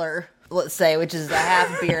Radler, let's say, which is a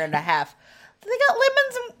half beer and a half. They got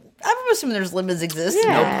lemons. I'm assuming there's lemons exist.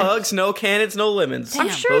 Yeah. No pugs, no cannons, no lemons. I'm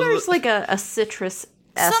sure there's like a citrus.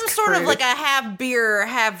 Some sort of like a half beer,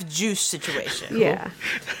 half juice situation. Yeah.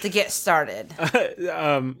 To get started.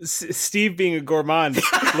 Steve, being a gourmand,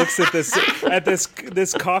 looks at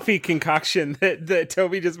this coffee concoction that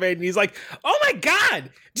Toby just made, and he's like, "Oh my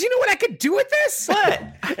god! Do you know what I could do with this?" What?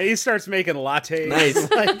 And he starts making lattes.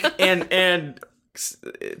 Nice. Like, and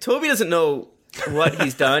Toby doesn't know what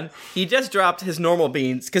he's done. He just dropped his normal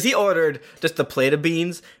beans because he ordered just a plate of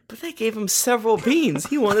beans, but they gave him several beans.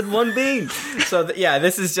 He wanted one bean. So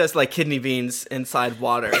this is just like kidney beans inside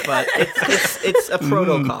water, but it's a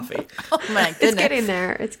proto coffee. Oh my goodness. It's getting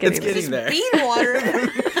there. It's getting there. Bean water.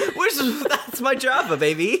 That's my Java,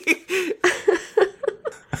 baby.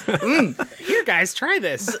 Here, guys, try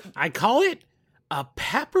this. I call it a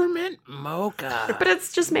peppermint mocha. But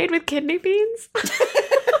it's just made with kidney beans?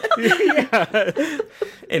 Yeah.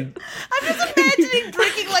 And I'm just imagining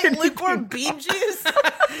drinking like lukewarm bean juice.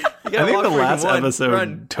 I think the last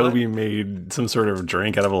episode, Toby made some sort of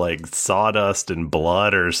drink out of like sawdust and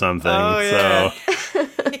blood or something. Oh, yeah. So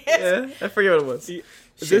Yeah, I forget what it was.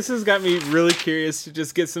 This has got me really curious to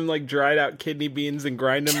just get some like dried out kidney beans and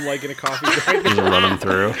grind them like in a coffee grinder. just run them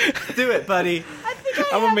through. Do it, buddy.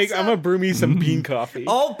 I'm gonna brew me some bean coffee.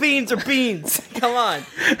 All beans are beans. Come on.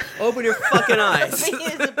 Open your fucking eyes. Bean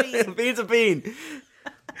is a bean. Bean's a bean.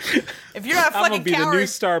 If you're not I'm gonna fucking be the new coward,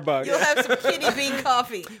 Starbucks. you'll have some kidney bean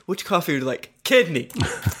coffee. Which coffee would you like? Kidney.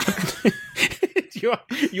 You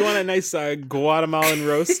want a nice Guatemalan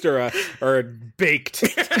roast or a baked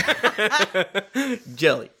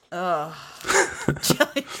jelly?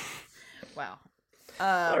 Jelly. Wow.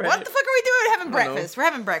 right. What the fuck are we doing? Having breakfast. We're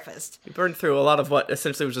having breakfast. We burned through a lot of what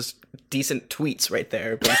essentially was just decent tweets right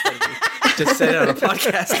there. But just said it on a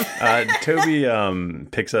podcast. Toby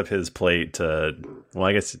picks up his plate to, well,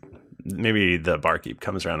 I guess maybe the barkeep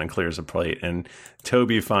comes around and clears a plate, and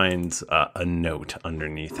Toby finds a note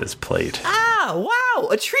underneath his plate. Ah, wow,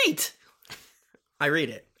 a treat. I read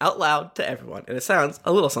it out loud to everyone, and it sounds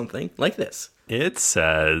a little something like this. It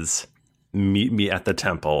says, "Meet me at the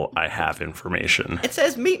temple. I have information." It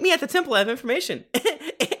says, "Meet me at the temple. I have information."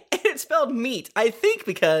 It's spelled meat, I think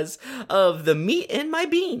because of the meat in my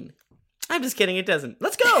bean. I'm just kidding, it doesn't.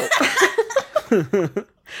 Let's go.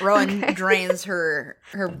 Rowan drains her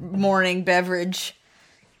morning beverage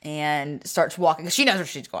and starts walking. She knows where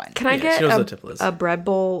she's going. Can I get a bread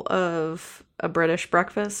bowl of a British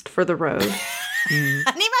breakfast for the road?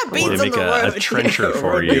 I need my beans They on make the road. a trencher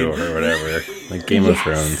for you or whatever, like Game of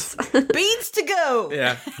Thrones. Beans to go.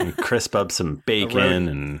 Yeah. And crisp up some bacon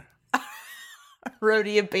and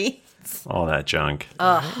Rhodia beans. all that junk.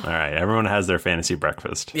 All right, everyone has their fantasy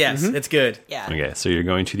breakfast. Yes, it's good. Yeah. Okay, so you're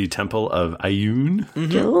going to the Temple of Ayun.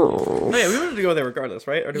 Oh, yeah, we wanted to go there regardless,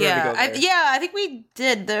 right? Or do we have to go there? I think we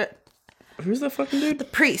did. Who's the fucking dude? The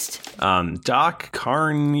priest. Doc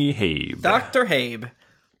Carney-Habe. Dr. Habe.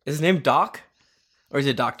 Is his name Doc? Or is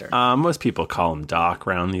it Doctor? Most people call him Doc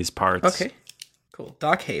around these parts. Okay. Cool.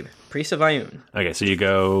 Doc Habe, priest of Ayun. Okay, so you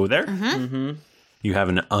go there. Mm-hmm. You have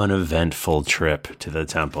an uneventful trip to the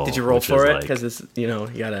temple. Did you roll which for is it? like- Because it's, you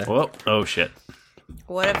gotta... Whoa, oh shit.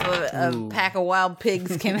 What if a pack of wild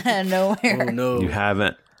pigs came out of nowhere? Oh, no. You have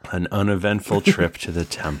an uneventful trip to the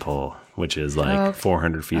temple, which is like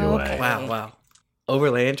 400 feet away. Wow.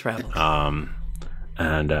 Overland travel.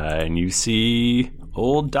 And you see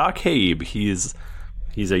old Doc Habe. He's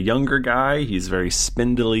a younger guy. He's very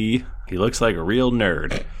spindly. He looks like a real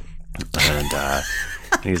nerd. And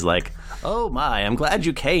he's like, "Oh my, I'm glad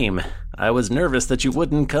you came. I was nervous that you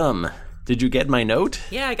wouldn't come. Did you get my note?"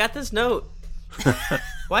 Yeah, I got this note.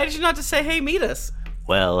 Why did you not just say, "Hey, meet us"?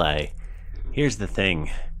 Well, here's the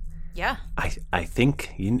thing. Yeah. I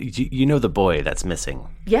think you know the boy that's missing.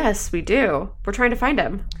 Yes, we do. We're trying to find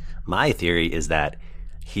him. My theory is that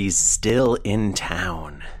he's still in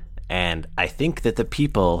town. And I think that the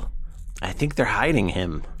people, they're hiding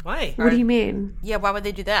him. Why? What do you mean? Yeah, why would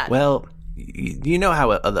they do that? Well, you know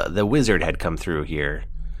how the wizard had come through here.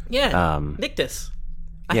 Yeah, Nictus.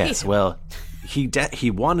 Yes, well, he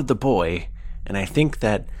wanted the boy, and I think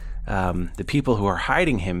that the people who are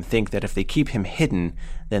hiding him think that if they keep him hidden,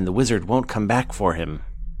 then the wizard won't come back for him.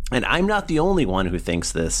 And I'm not the only one who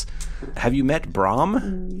thinks this. Have you met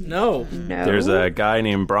Brom? No. There's a guy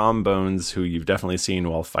named Brom Bones who you've definitely seen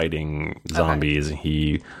while fighting zombies.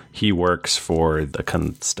 Okay. He works for the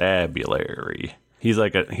constabulary. He's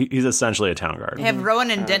like he's essentially a town guard. Have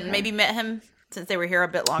Rowan and Denton maybe met him? since they were here a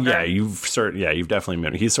bit longer. Yeah, you've definitely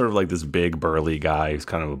met him. He's sort of like this big burly guy who's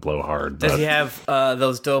kind of a blowhard. Does he have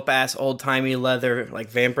those dope ass old timey leather like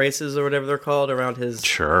van braces or whatever they're called around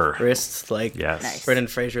his wrists, like Brendan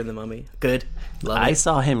Fraser in The Mummy? Good. Love it.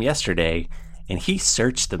 saw him yesterday, and he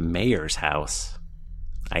searched the mayor's house.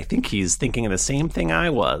 I think he's thinking of the same thing I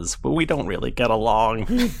was, but we don't really get along.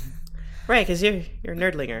 Right, because you're a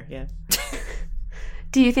nerdlinger, yeah.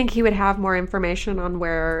 Do you think he would have more information on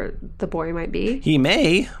where the boy might be? He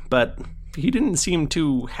may, but he didn't seem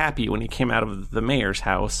too happy when he came out of the mayor's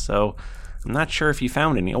house, so I'm not sure if he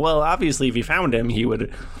found any. Well, obviously, if he found him, he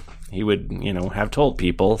would, have told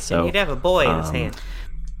people. So and he'd have a boy in his hand.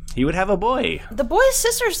 He would have a boy. The boy's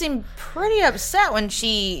sister seemed pretty upset when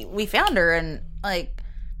we found her, and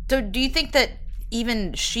do you think that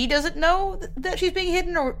even she doesn't know that she's being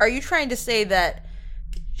hidden, or are you trying to say that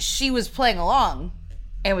she was playing along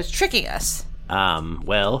and was tricking us?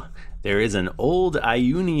 Well, there is an old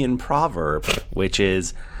Ionian proverb, which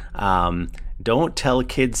is, don't tell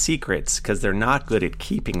kids secrets, because they're not good at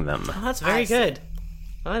keeping them. Oh, that's very good.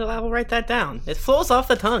 I will write that down. It flows off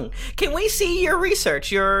the tongue. Can we see your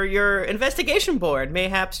research, your investigation board,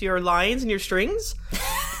 mayhaps your lines and your strings?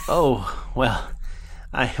 Oh, well,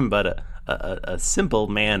 I am but a simple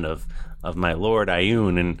man of my lord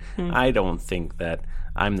Ioun, and I don't think that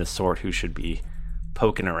I'm the sort who should be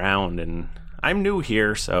poking around, and I'm new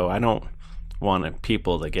here, so I don't want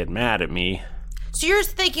people to get mad at me. So you're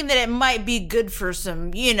thinking that it might be good for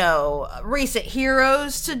some, recent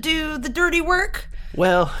heroes to do the dirty work?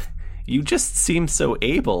 Well, you just seem so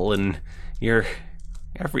able, and we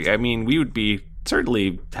would be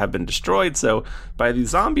certainly have been destroyed, so by the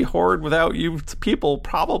zombie horde without you, people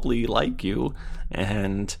probably like you,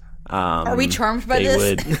 and are we charmed by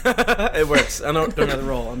this? It works. I don't know the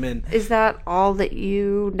role I'm in. Is that all that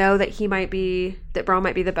you know that that Braum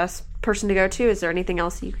might be the best person to go to? Is there anything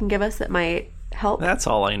else you can give us that might help? That's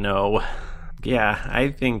all I know. Yeah,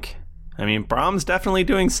 I think Braum's definitely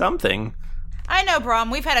doing something. I know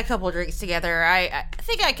Braum. We've had a couple drinks together. I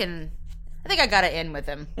think I got it in with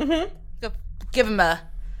him. Mm-hmm. Go give him a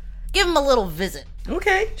little visit.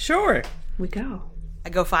 Okay, sure. We go. I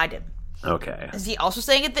go find him. Okay. Is he also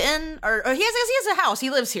staying at the inn, or he has a house?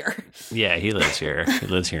 He lives here. Yeah, he lives here. He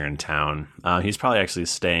lives here in town. He's probably actually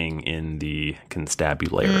staying in the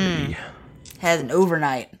constabulary. Has an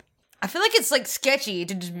overnight. I feel like it's sketchy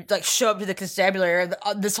to just show up to the constabulary.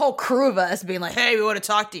 This whole crew of us being like, "Hey, we want to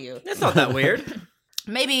talk to you." It's not that weird.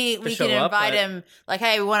 Maybe we can invite him.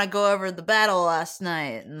 Hey, we want to go over the battle last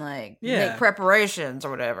night and make preparations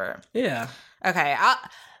or whatever. Yeah. Okay.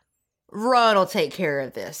 Ron will take care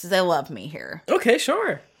of this. They love me here. Okay,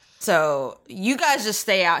 sure. So you guys just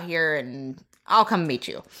stay out here, and I'll come meet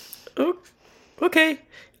you. Oh, okay.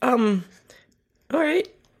 All right.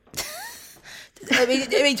 I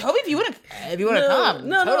mean, Toby, if you want to come,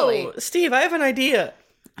 totally. No, Steve, I have an idea.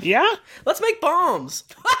 Yeah? Let's make bombs.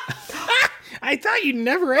 I thought you'd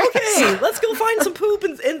never ask. Okay, let's go find some poop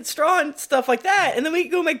and straw and stuff like that, and then we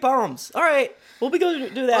can go make bombs. All right. We'll be going to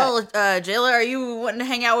do that. Well, Jayla, are you wanting to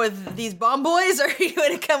hang out with these bomb boys, or are you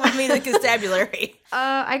going to come with me to the constabulary?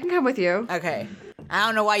 I can come with you. Okay. I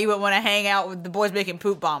don't know why you would want to hang out with the boys making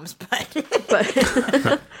poop bombs,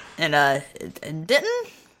 but and Denton,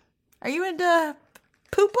 are you into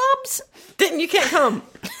poop bombs? Denton, you can't come.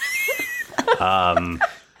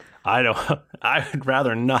 I would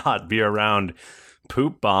rather not be around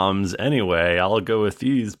poop bombs anyway. I'll go with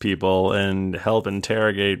these people and help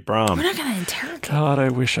interrogate Braum. We're not gonna interrogate. God, I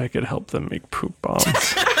wish I could help them make poop bombs.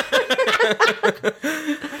 We're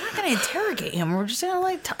not gonna interrogate him. We're just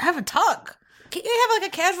gonna have a talk. Can't you have a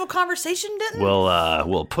casual conversation, Denton?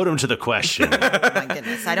 We'll put him to the question. Oh my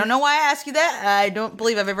goodness, I don't know why I asked you that. I don't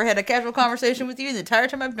believe I've ever had a casual conversation with you the entire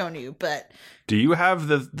time I've known you. But do you have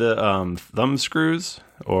the thumb screws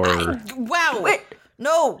or? Wow. Wait.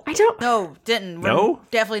 No, I don't. No, Denton. We're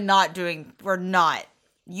definitely not doing. We're not.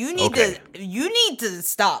 You need to. You need to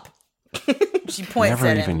stop. She points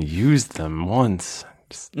at him. Never even used them once.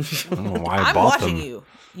 I don't know why I bought them. I'm watching you.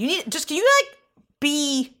 You need. Just can you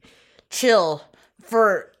be chill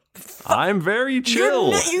for? I'm very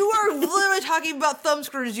chill. You are literally talking about thumb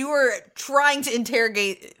screws. You are trying to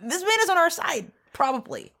interrogate. This man is on our side,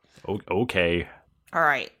 probably. Okay. All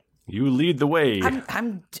right. You lead the way.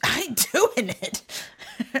 I'm doing it.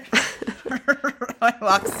 I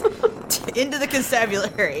walks into the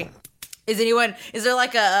constabulary. Is there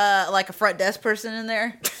like a front desk person in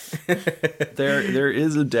there? There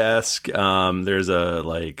is a desk. There's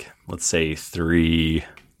let's say 3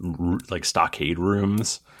 stockade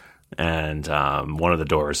rooms And one of the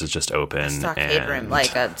doors is just open. Stockade room,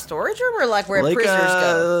 like a storage room, or like where prisoners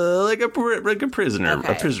go? Like a prisoner.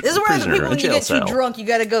 Okay. A prisoner. This is where the people, when you get cell. too drunk, you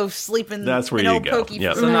got to go sleep in. That's where an you old go. pokey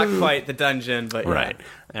Yep. So not quite the dungeon, but yeah. Right.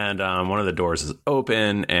 And one of the doors is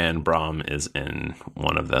open, and Brahm is in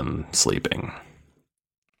one of them sleeping.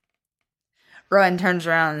 Rowan turns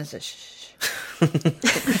around and says, "Shh." For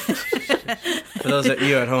those of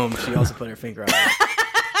you at home, she also put her finger on it.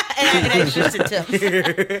 and I shoots it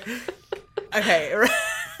too. Okay,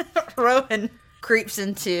 Rowan creeps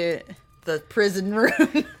into the prison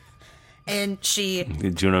room, and she. Do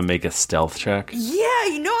you want to make a stealth check? Yeah,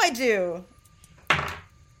 you know I do.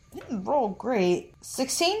 Didn't roll great.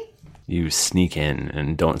 16. You sneak in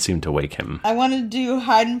and don't seem to wake him. I want to do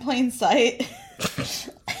hide in plain sight.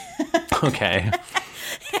 Okay.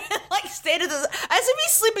 Like stand at the. I should be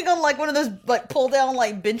sleeping on like one of those like pull down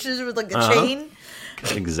like benches with like a chain.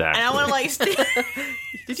 Exactly. And I want to like stand.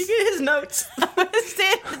 Did you get his notes? I want to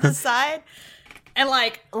stand to the side and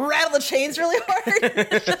like rattle the chains really hard.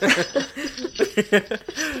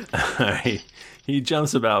 He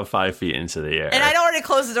jumps about 5 feet into the air. And I'd already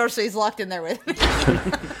closed the door, so he's locked in there with me.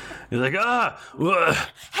 He's like, Hey,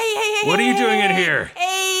 what are you doing in here?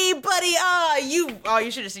 Hey, buddy, you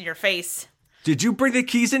should have seen your face. Did you bring the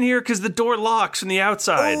keys in here? Because the door locks from the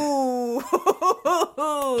outside. Ooh.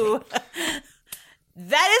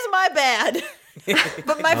 That is my bad.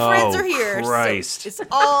 But my friends are here. Christ. So it's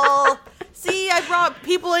all... See, I brought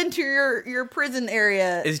people into your prison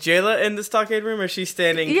area. Is Jayla in the stockade room, or is she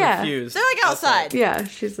standing confused? They're like outside. Yeah,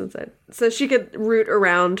 she's inside. So she could root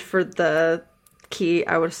around for the key,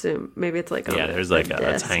 I would assume. Maybe it's like on there's like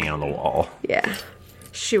it's hanging on the wall. Yeah.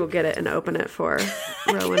 She will get it and open it for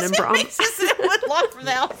Rowan and Brahm. It would lock from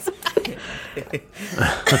the outside.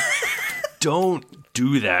 Don't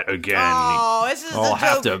do that again. Oh, it's just I'll a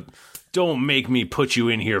have joke. to. Don't make me put you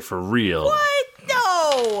in here for real. What?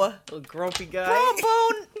 No. Little grumpy guy.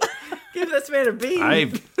 Bone. Give this man a bean.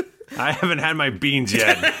 I haven't had my beans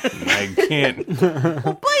yet. I can't. Well,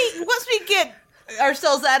 Blake, once we get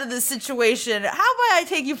ourselves out of this situation, how about I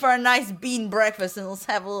take you for a nice bean breakfast and let's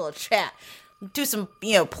have a little chat. Do some,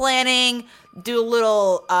 planning, do a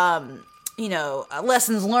little,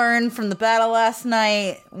 lessons learned from the battle last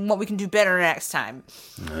night, and what we can do better next time.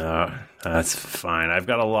 That's fine. I've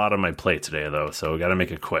got a lot on my plate today, though, so we got to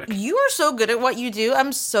make it quick. You are so good at what you do.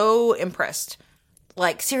 I'm so impressed.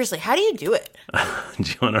 Like, seriously, how do you do it? Do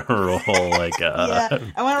you want to roll like Yeah,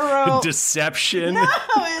 I want to roll deception? No,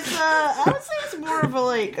 it's I would say it's more of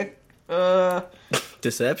a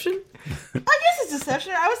deception. I guess it's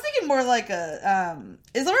deception. I was thinking more like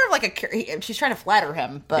it's more of like she's trying to flatter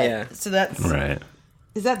him, but yeah. So that's right.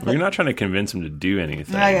 Is that? You're not trying to convince him to do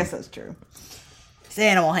anything. I guess that's true. It's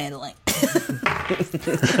animal handling.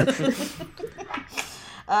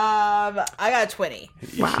 I got a 20.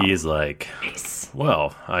 Wow. He's like,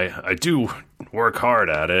 well, I do work hard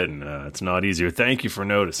at it, and it's not easier. Thank you for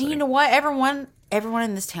noticing. You know what? Everyone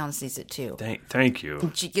in this town sees it too. Thank you.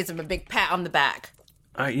 And she gives him a big pat on the back.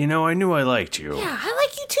 I knew I liked you. Yeah, I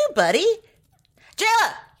like you too, buddy.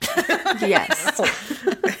 Jayla! Yes.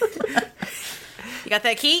 You got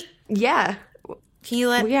that key? Yeah. Can you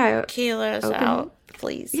let us out,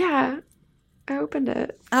 please? Yeah. I opened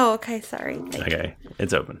it. Oh, okay. Sorry. Okay.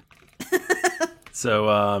 It's open.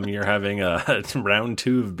 So, you're having a round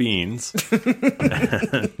 2 of beans.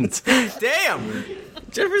 Damn!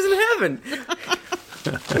 Jennifer's in heaven.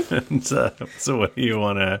 So what do you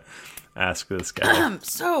want to ask this guy?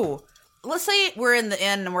 So, let's say we're in the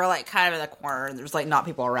inn and we're like kind of in the corner and there's like not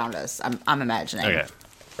people around us. I'm imagining. Okay.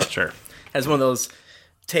 Sure. Has one of those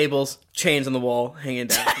tables, chains on the wall, hanging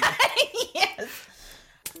down. Yes.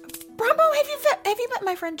 Bravo, have you met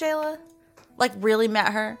my friend Jayla? Like, really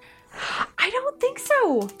met her? I don't think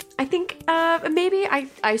so. I think maybe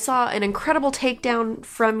I saw an incredible takedown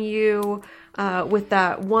from you with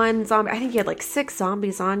that one zombie. I think you had like 6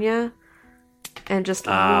 zombies on you. And just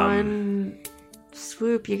one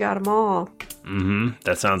swoop, you got them all. Mm-hmm.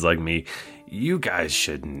 That sounds like me. You guys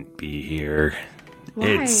shouldn't be here.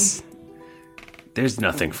 Why? There's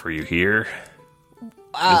nothing for you here.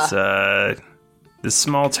 It's this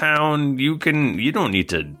small town. You don't need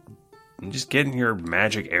to just get in your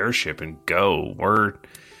magic airship and go.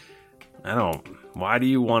 Why do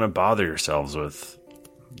you want to bother yourselves with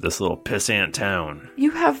this little pissant town?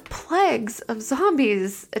 You have plagues of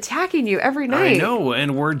zombies attacking you every night. I know,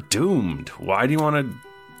 and we're doomed. Why do you want to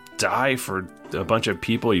die for a bunch of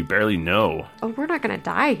people you barely know? Oh, we're not going to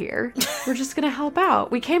die here. We're just going to help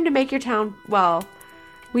out. We came to make your town,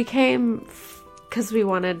 we came because we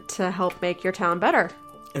wanted to help make your town better.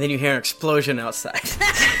 And then you hear an explosion outside.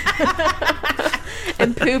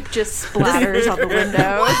 And poop just splatters on the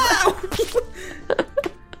window.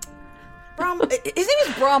 His name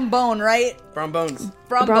is Brombone, right? Brombones.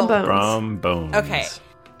 Brombones. Okay.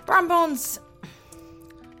 Brombones.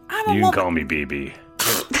 I'm a You woman. can call me BB.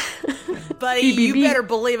 Buddy, you better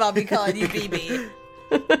believe I'll be calling you BB.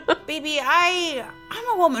 BB, I'm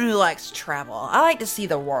a woman who likes to travel. I like to see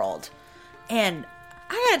the world. And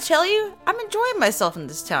I gotta tell you, I'm enjoying myself in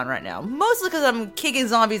this town right now. Mostly because I'm kicking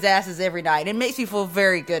zombies' asses every night. It makes me feel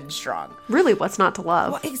very good and strong. Really, what's not to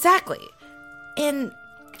love? Well, exactly. And,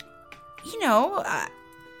 you know,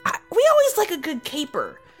 we always like a good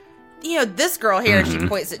caper. You know, this girl here, she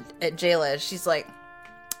points at Jayla. She's like,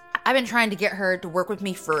 I've been trying to get her to work with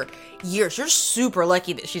me for years. You're super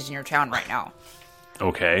lucky that she's in your town right now.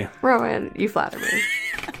 Okay. Rowan, you flatter me.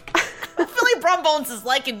 I feel like Brombones is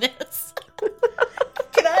liking this.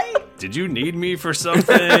 Can I? Did you need me for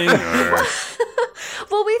something? Or...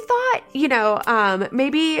 Well, we thought, you know,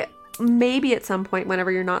 maybe at some point,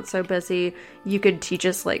 whenever you're not so busy, you could teach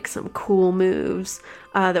us like some cool moves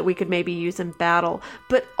that we could maybe use in battle.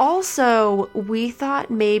 But also, we thought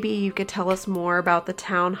maybe you could tell us more about the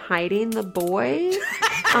town hiding the boy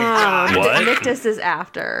that Nictus is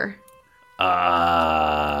after.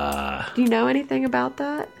 Do you know anything about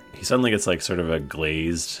that? He suddenly gets like sort of a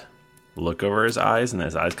glazed look over his eyes, and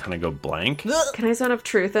his eyes kind of go blank. Can I Zone of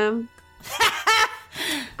Truth him?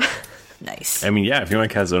 Nice. I mean, yeah, if you want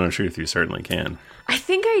to cast Zone of Truth, you certainly can. I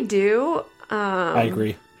think I do. I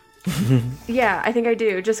agree. Yeah, I think I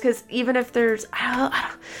do. Just because even if there's,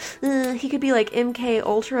 he could be like MK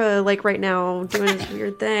Ultra, like right now doing his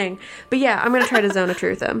weird thing. But yeah, I'm gonna try to Zone of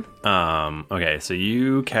Truth him. Okay, so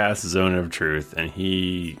you cast Zone of Truth, and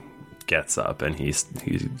he gets up, and he's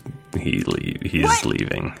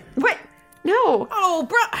leaving. What? No. Oh,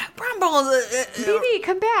 Brombones. BB,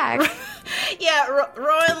 come back. Yeah,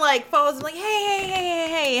 Rowan like follows him like,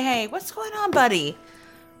 hey, what's going on, buddy?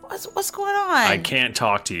 What's going on? I can't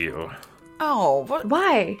talk to you. Oh,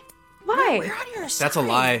 why? Why? We're on your side. That's a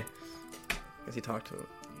lie. Because he talked to you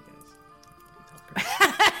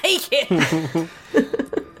guys. He can't.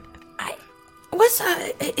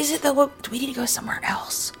 Is it do we need to go somewhere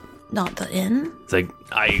else? Not the inn? It's like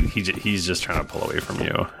he's just trying to pull away from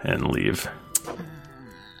you and leave.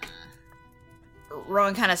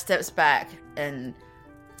 Rowan kind of steps back and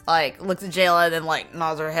like looks at Jayla and then like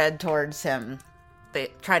nods her head towards him. They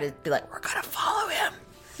try to be like, we're gonna follow him.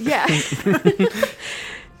 Yeah.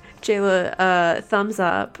 Jayla thumbs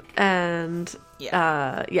up and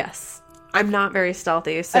yes. I'm not very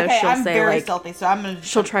stealthy, so okay, she'll I'm say very like stealthy, so I'm gonna.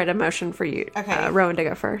 She'll try to motion for you, Rowan, to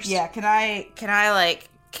go first. Yeah, can I like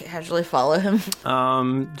casually follow him?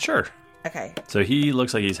 Sure. Okay. So he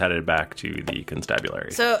looks like he's headed back to the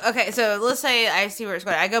constabulary. So let's say I see where it's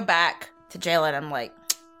going. I go back to Jayla and I'm like,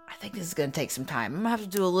 I think this is gonna take some time. I'm gonna have to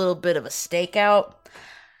do a little bit of a stakeout.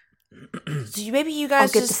 So maybe you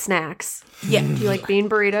guys I'll get the snacks. Yeah. Do you like bean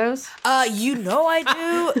burritos? You know I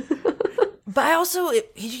do. But I also, could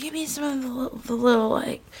you give me some of the little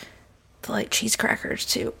like cheese crackers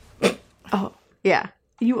too? Oh yeah.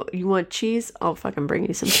 You want cheese? I'll fucking bring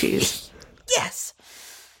you some cheese. Yes.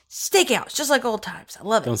 Stakeouts, just like old times. I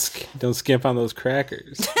love it. Don't skimp on those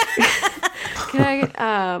crackers. Can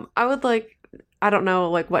I would like, I don't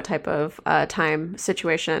know like what type of time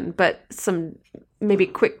situation, but some maybe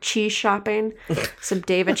quick cheese shopping. Some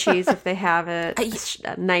David cheese if they have it.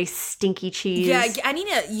 A nice stinky cheese. Yeah, I need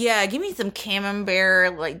give me some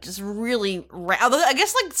camembert, like just really although I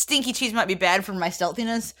guess like stinky cheese might be bad for my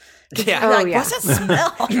stealthiness. Yeah. What's that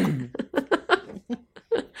smell?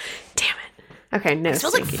 Damn it. Okay, no. It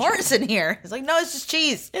smells like farts in here. It's like, no, it's just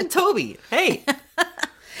cheese. And Toby. Hey. Well,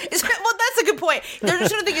 that's a good point. They're just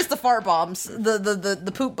gonna think it's the fart bombs,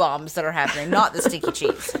 the poop bombs that are happening, not the stinky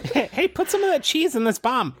cheese. Hey, put some of that cheese in this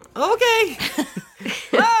bomb. Okay.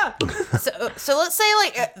 So let's say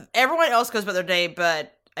like everyone else goes about their day,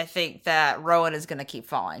 but I think that Rowan is gonna keep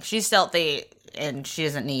following. She's stealthy and she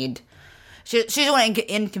doesn't need. She doesn't want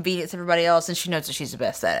to inconvenience everybody else, and she knows that she's the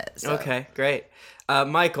best at it. So. Okay, great.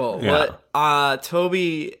 Michael, what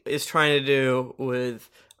Toby is trying to do with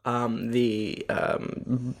the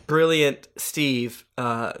brilliant Steve,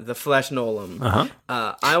 the Flesh Nolam.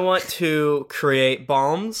 I want to create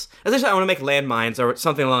bombs. Essentially, I want to make landmines or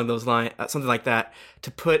something along those lines, something like that, to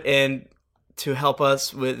put in to help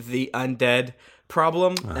us with the undead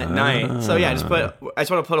problem at night. So yeah, I just want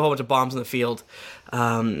to put a whole bunch of bombs in the field,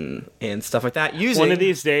 and stuff like that. Using one of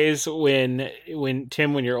these days, when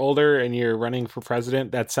Tim, when you're older and you're running for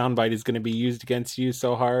president, that soundbite is going to be used against you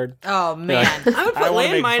so hard. Oh man, like, I would put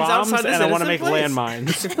landmines outside this, and I want to make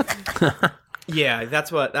landmines. Yeah,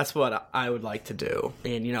 that's what I would like to do.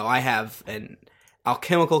 And I have an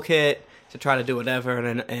alchemical kit to try to do whatever,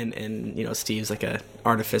 and you know, Steve's like a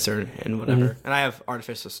artificer and whatever. And I have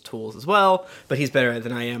artificer's tools as well, but he's better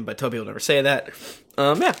than I am, but Toby will never say that.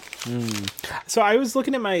 Yeah. So I was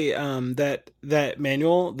looking at my that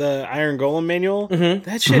manual, the Iron Golem manual.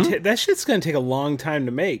 That shit's gonna take a long time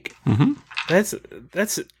to make. That's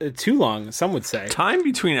too long, some would say. Time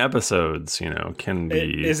between episodes, you know, can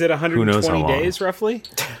be... Is it 120 days, roughly?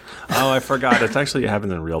 Oh, I forgot. It actually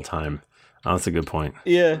happens in real time. Oh, that's a good point.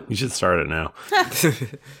 Yeah. You should start it now.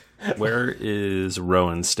 Where is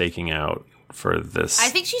Rowan staking out for this? I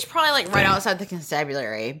think she's probably like right outside the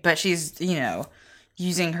constabulary, but she's, you know,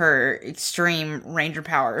 using her extreme ranger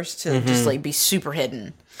powers to just like be super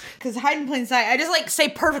hidden. Because hide in plain sight, I just like stay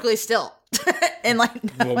perfectly still. And like,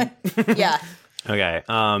 yeah. Okay.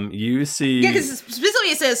 You see. Yeah, because specifically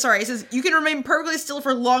it says you can remain perfectly still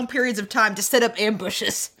for long periods of time to set up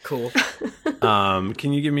ambushes. Cool.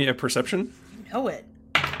 Can you give me a perception? Know it.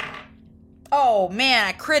 Oh man,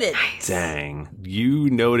 I critted. Dang. You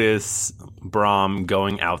notice Brahm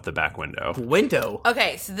going out the back window.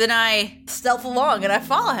 Okay, so then I stealth along and I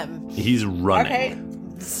follow him. He's running. Okay,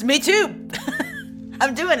 it's me too.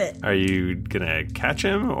 I'm doing it. Are you gonna catch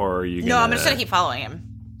him, or are you gonna... No, I'm just gonna keep following him.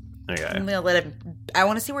 Okay. I'm gonna let him... I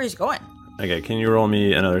want to see where he's going. Okay, can you roll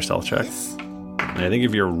me another stealth check? I think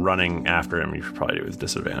if you're running after him, you should probably do it with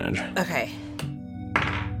disadvantage. Okay.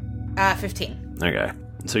 15. Okay.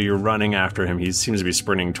 So you're running after him. He seems to be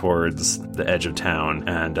sprinting towards the edge of town,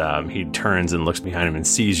 and he turns and looks behind him and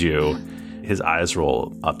sees you. His eyes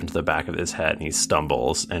roll up into the back of his head, and he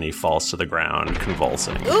stumbles, and he falls to the ground,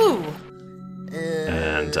 convulsing. Ooh!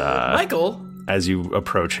 And Michael? As you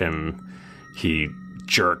approach him, he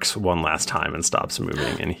jerks one last time and stops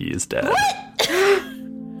moving, and he is dead. What?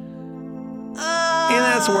 And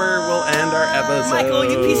that's where we'll end our episode. Michael,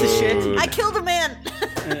 you piece of shit. I killed a man.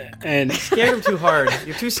 And scared him too hard.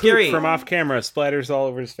 You're too scary. From off camera, splatters all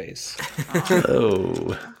over his face.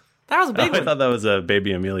 Oh. That was a big one. I thought that was a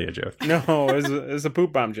Baby Amelia joke. No, it was a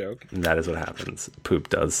poop bomb joke. And that is what happens. Poop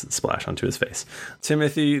does splash onto his face.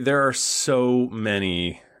 Timothy, there are so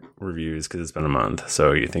many reviews because it's been a month.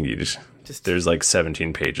 So you think you just there's like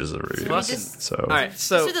 17 pages of reviews. All right,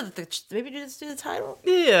 so Maybe just do the title.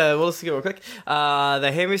 Yeah, well, let's go real quick.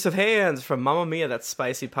 The Hammiest of Hands from Mamma Mia, That's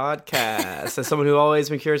Spicy Podcast. As someone who always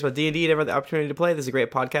been curious about D&D and never had the opportunity to play, this is a great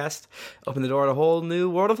podcast. Open the door to a whole new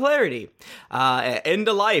world of hilarity. End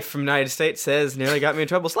of Life from United States says, nearly got me in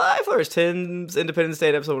trouble. Sly Flourish, Tim's Independence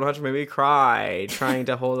Day episode 100 made me cry, trying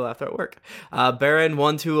to hold a laughter at work.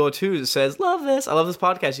 Baron1202 says, love this. I love this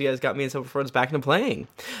podcast. You guys got me and some friends back into playing.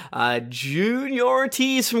 Junior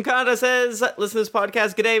Ortiz from Canada says, listen to this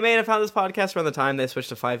podcast. G'day, man. I found this podcast around the time they switched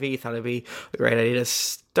to 5e. Thought it'd be a great idea to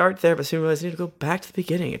start there, but soon realized I need to go back to the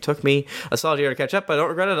beginning. It took me a solid year to catch up, but I don't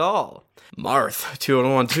regret it at all.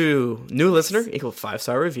 Marth2112, new listener, equal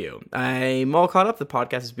 5-star review. I'm all caught up. The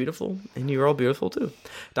podcast is beautiful, and you're all beautiful too.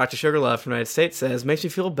 Dr. Sugarlove from the United States says, makes me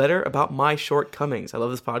feel better about my shortcomings. I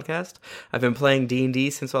love this podcast. I've been playing D&D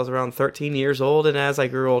since I was around 13 years old, and as I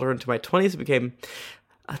grew older into my 20s, it became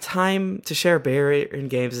a time to share barrier in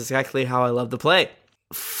games is exactly how I love to play.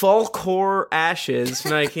 Falcor Ashes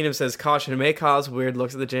from United Kingdom says, caution, it may cause weird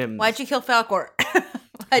looks at the gym. Why'd you kill Falcor?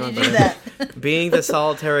 Why'd you do that? Being the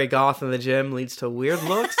solitary goth in the gym leads to weird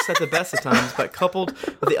looks at the best of times, but coupled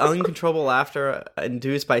with the uncontrollable laughter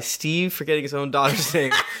induced by Steve forgetting his own daughter's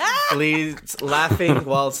name, leads laughing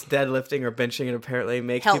whilst deadlifting or benching and apparently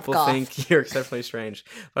makes people think you're exceptionally strange.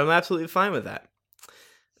 But I'm absolutely fine with that.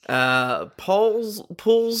 Pulls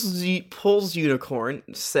Unicorn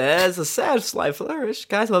says, a sad Sly Flourish.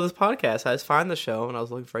 Guys, I love this podcast. I just found the show and I was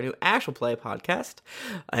looking for a new actual play podcast,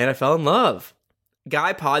 and I fell in love.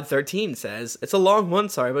 GuyPod13 says, it's a long one,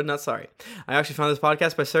 sorry, but not sorry. I actually found this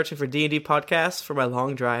podcast by searching for D&D podcasts for my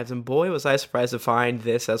long drives, and boy, was I surprised to find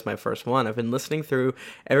this as my first one. I've been listening through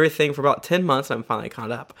everything for about 10 months, and I'm finally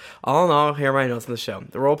caught up. All in all, here are my notes on the show.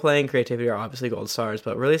 The role-playing and creativity are obviously gold stars,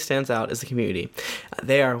 but what really stands out is the community.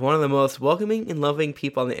 They are one of the most welcoming and loving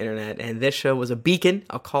people on the internet, and this show was a beacon,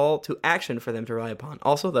 a call to action for them to rely upon.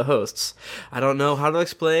 Also, the hosts. I don't know how to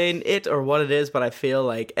explain it or what it is, but I feel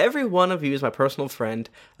like every one of you is my personal friend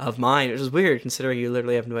of mine, which is weird considering you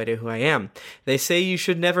literally have no idea who I am. They say you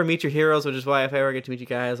should never meet your heroes, which is why if I ever get to meet you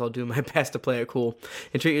guys, I'll do my best to play it cool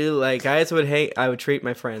and treat you like guys I would treat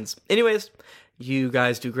my friends. Anyways, you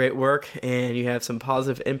guys do great work and you have some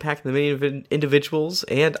positive impact on the many individuals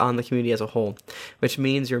and on the community as a whole, which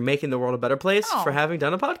means you're making the world a better place for having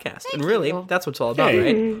done a podcast. And really, that's what it's all about,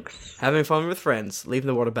 right? Having fun with friends, leaving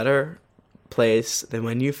the world a better place than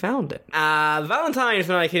when you found it. Valentine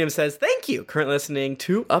from United Kingdom says, thank you. Currently listening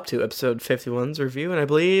to up to episode 51's review, and I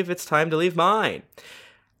believe it's time to leave mine.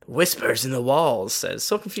 Whispers in the Walls says,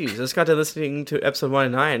 so confused. I just got to listening to episode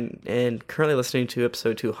 109 and currently listening to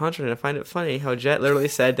episode 200, and I find it funny how Jet literally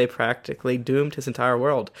said they practically doomed his entire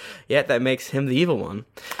world. Yet that makes him the evil one.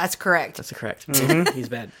 That's correct. That's correct. Mm-hmm. He's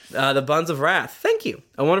bad. The Buns of Wrath. Thank you.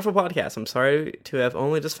 A wonderful podcast. I'm sorry to have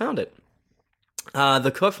only just found it.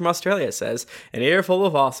 The Cook from Australia says, an ear full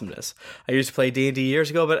of awesomeness. I used to play D&D years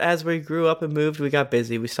ago, but as we grew up and moved, we got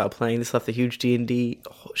busy. We stopped playing. This left a huge D&D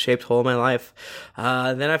shaped hole in my life.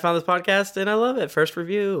 Then I found this podcast, and I love it. First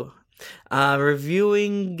review.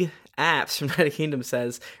 Reviewing Apps from United Kingdom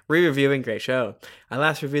says, re-reviewing, great show. I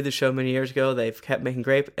last reviewed the show many years ago. They've kept making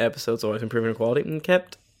great episodes, always improving in quality, and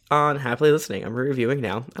kept on happily listening. I'm reviewing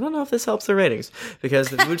now. I don't know if this helps the ratings because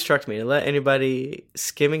the mood struck me to let anybody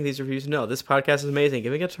skimming these reviews know this podcast is amazing.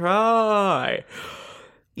 Give it a try.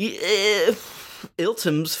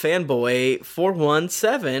 Iltum's fanboy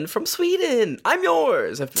 417 from Sweden. I'm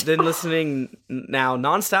yours. I've been listening now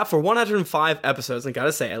nonstop for 105 episodes, and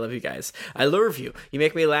gotta say, I love you guys. I love you. You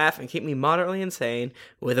make me laugh and keep me moderately insane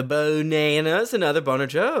with a bananas and other boner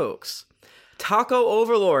jokes. Taco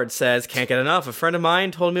Overlord says, can't get enough. A friend of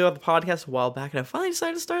mine told me about the podcast a while back, and I finally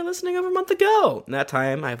decided to start listening over a month ago. In that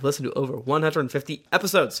time, I've listened to over 150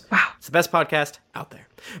 episodes. Wow. It's the best podcast out there.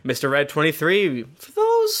 Mr. Red 23, for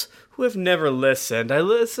those who have never listened, I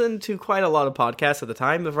listened to quite a lot of podcasts at the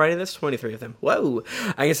time of writing this, 23 of them. Whoa.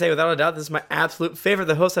 I can say without a doubt, this is my absolute favorite.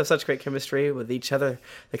 The hosts have such great chemistry with each other.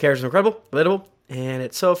 The characters are incredible, relatable, and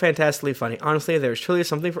it's so fantastically funny. Honestly, there's truly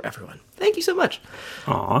something for everyone. Thank you so much.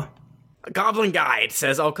 Aw. Goblin Guide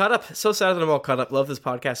says, all caught up. So sad that I'm all caught up. Love this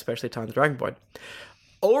podcast, especially Time the Dragon Board.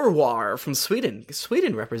 Orwar from Sweden.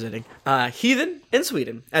 Sweden representing. Heathen in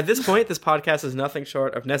Sweden. At this point, this podcast is nothing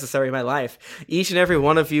short of necessary in my life. Each and every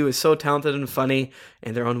one of you is so talented and funny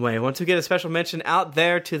in their own way. I want to get a special mention out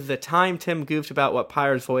there to the time Tim goofed about what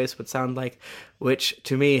Pyre's voice would sound like, which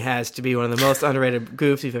to me has to be one of the most underrated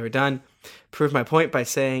goofs you've ever done. Prove my point by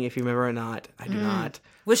saying if you remember or not. I do not.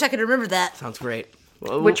 Wish I could remember that. Sounds great.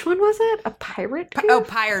 Whoa. Which one was it? A pirate?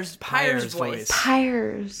 Pyre's voice.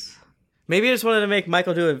 Pyre's. Maybe I just wanted to make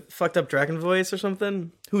Michael do a fucked up dragon voice or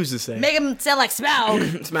something. Who's to say? Make him sound like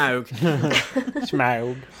Smaug. Smaug.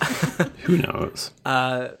 Smaug. Who knows?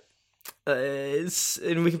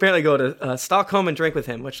 And we can apparently go to Stockholm and drink with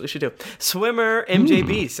him, which we should do. Swimmer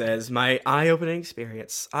MJB says, my eye-opening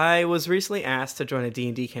experience. I was recently asked to join a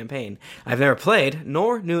D&D campaign. I've never played,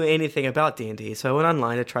 nor knew anything about D&D, so I went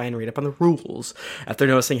online to try and read up on the rules. After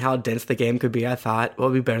noticing how dense the game could be, I thought,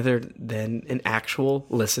 what would be better than an actual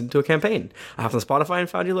listen to a campaign? I hopped on Spotify and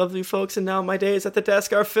found you lovely folks, and now my days at the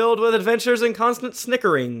desk are filled with adventures and constant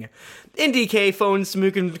snickering. NDK Phone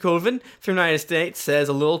Smookenkoven from the United States says,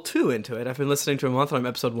 a little too into it. I've been listening to a month and I'm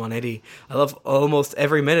episode 180. I love almost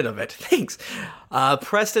every minute of it. Thanks.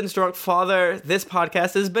 Preston's drunk father, this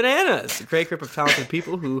podcast is bananas. A great group of talented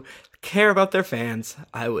people who care about their fans.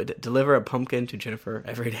 I would deliver a pumpkin to Jennifer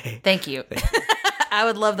every day. Thank you. I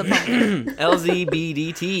would love the pumpkin.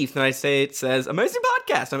 LZBDT from the United States says, amazing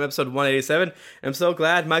podcast. I'm episode 187. I'm so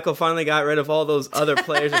glad Michael finally got rid of all those other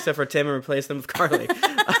players except for Tim and replaced them with Carly.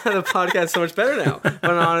 The podcast is so much better now. But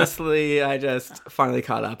honestly, I just finally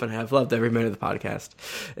caught up and have loved every minute of the podcast.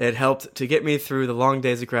 It helped to get me through the long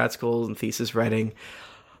days of grad school and thesis writing.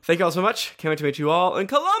 Thank you all so much. Can't wait to meet you all in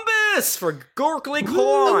Columbus for Gorkly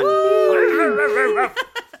Con.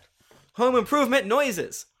 Home improvement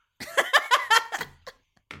noises.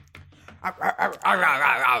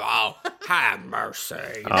 Have mercy.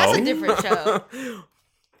 That's a different show.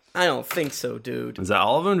 I don't think so, dude. Is that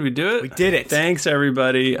all of them? Did we do it? We did it. Thanks,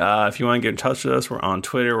 everybody. If you want to get in touch with us, we're on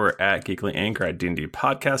Twitter. We're at Geekly Inc. or at D&D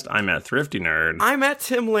Podcast. I'm at Thrifty Nerd. I'm at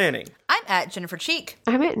Tim Lanning. I'm at Jennifer Cheek.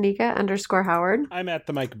 I'm at Nika_Howard. I'm at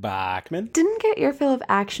the Mike Bachman. Didn't get your fill of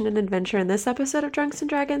action and adventure in this episode of Drunks and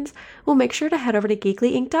Dragons? Well, make sure to head over to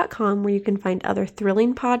geeklyinc.com where you can find other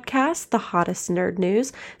thrilling podcasts, the hottest nerd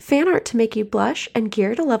news, fan art to make you blush, and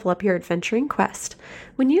gear to level up your adventuring quest.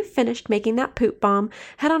 When you've finished making that poop bomb,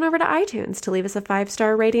 head on over to iTunes to leave us a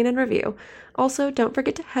 5-star rating and review. Also, don't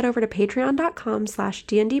forget to head over to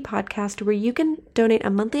patreon.com/DND podcast where you can donate a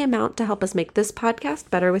monthly amount to help us make this podcast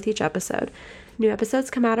better with each episode. New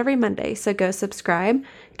episodes come out every Monday, so go subscribe,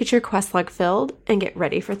 get your quest log filled, and get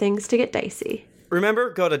ready for things to get dicey. Remember,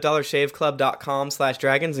 go to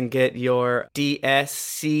dollarshaveclub.com/dragons and get your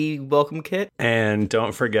DSC welcome kit. And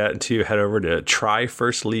don't forget to head over to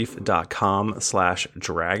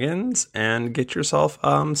tryfirstleaf.com/dragons and get yourself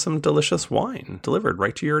some delicious wine delivered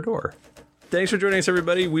right to your door. Thanks for joining us,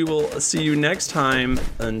 everybody. We will see you next time.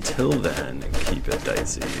 Until then, keep it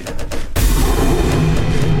dicey.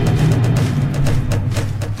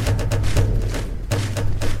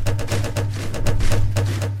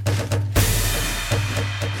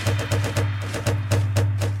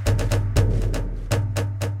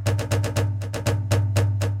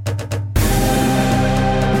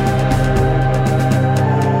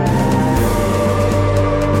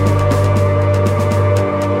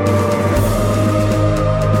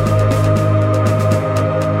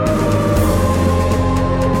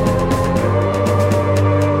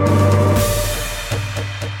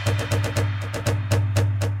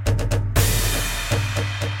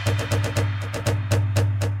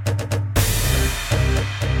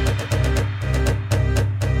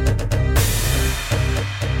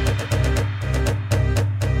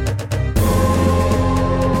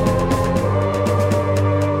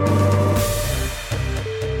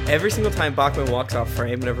 Every single time Bachman walks off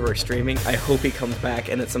frame whenever we're streaming, I hope he comes back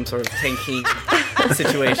and it's some sort of tanking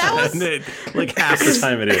situation. Like half the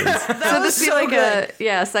time it is. So this be like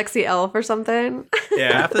a sexy elf or something.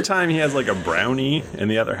 Yeah, half the time he has like a brownie,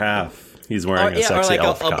 and the other half he's wearing a sexy or like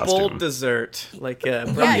elf a costume. bold dessert, like a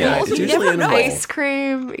it's usually in a bowl. Ice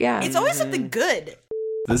cream. Yeah, It's always something good.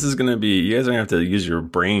 This is gonna be. You guys are gonna have to use your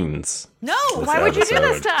brains. No, why would you do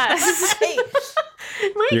this to us?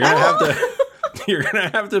 You're gonna have to. You're gonna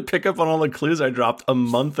have to pick up on all the clues I dropped a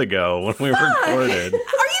month ago when we recorded. Are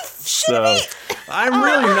you shitting me? I'm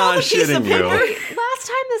really not shitting you. Last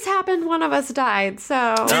time this happened, one of us died.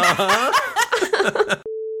 So.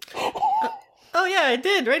 Oh yeah, I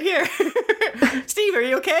did right here. Steve, are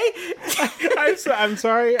you okay? I'm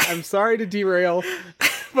sorry. I'm sorry to derail,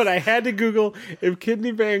 but I had to Google if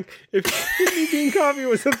kidney bean coffee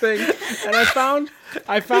was a thing, and I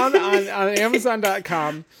found on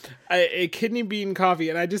Amazon.com a kidney bean coffee,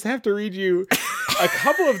 and I just have to read you a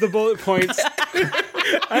couple of the bullet points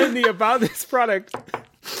about this product.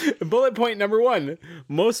 Bullet point number 1: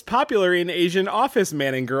 most popular in Asian office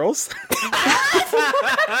manning girls.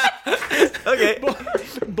 Okay.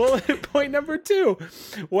 Bullet point number 2: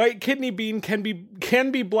 white kidney bean can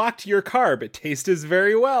be blocked to your carb. It tastes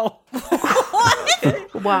very well.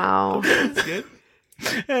 Wow. Okay, that's good.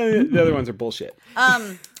 And the other ones are bullshit.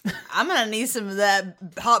 I'm gonna need some of that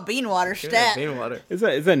hot bean water stat. Bean water. It's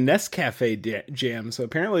a Nescafe jam. So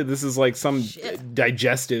apparently this is like some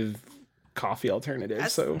digestive coffee alternative.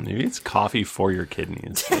 So maybe it's coffee for your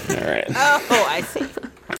kidneys. All right. Oh, I see.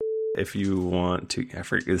 If you want to,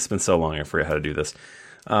 it's been so long I forget how to do this.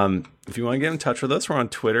 If you want to get in touch with us, we're on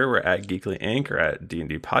Twitter. We're at Geekly Inc. or at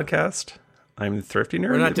D&D Podcast. I'm the Thrifty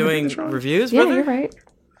Nerd. We're not doing reviews, Yeah, brother? you're right.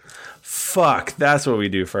 Fuck, that's what we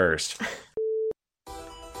do first.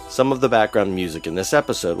 Some of the background music in this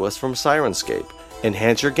episode was from Sirenscape.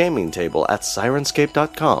 Enhance your gaming table at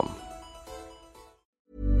Sirenscape.com.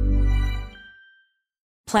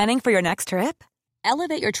 Planning for your next trip?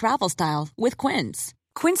 Elevate your travel style with Quince.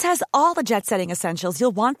 Quince has all the jet-setting essentials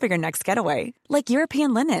you'll want for your next getaway, like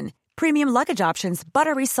European linen, premium luggage options,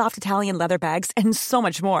 buttery soft Italian leather bags, and so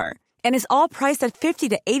much more. And is all priced at 50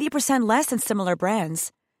 to 80% less than similar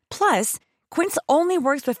brands. Plus, Quince only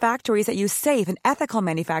works with factories that use safe and ethical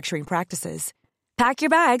manufacturing practices. Pack your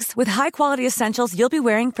bags with high-quality essentials you'll be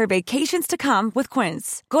wearing for vacations to come with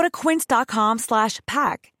Quince. Go to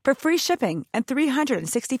quince.com/pack for free shipping and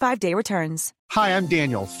 365-day returns. Hi, I'm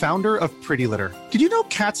Daniel, founder of Pretty Litter. Did you know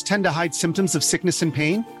cats tend to hide symptoms of sickness and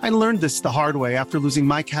pain? I learned this the hard way after losing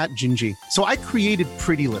my cat, Gingy. So I created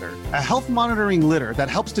Pretty Litter, a health monitoring litter that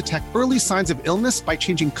helps detect early signs of illness by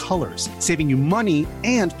changing colors, saving you money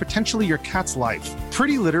and potentially your cat's life.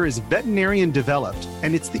 Pretty Litter is veterinarian developed,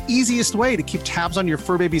 and it's the easiest way to keep tabs on your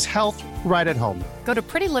fur baby's health right at home. Go to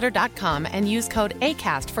prettylitter.com and use code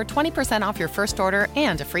ACAST for 20% off your first order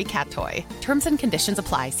and a free cat toy. Terms and conditions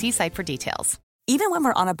apply. See site for details. Even when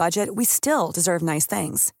we're on a budget, we still deserve nice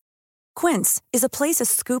things. Quince is a place to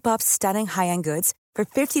scoop up stunning high-end goods for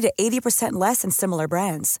 50 to 80% less than similar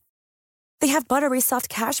brands. They have buttery soft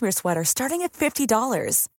cashmere sweaters starting at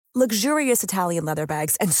 $50, luxurious Italian leather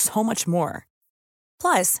bags, and so much more.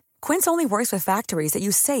 Plus, Quince only works with factories that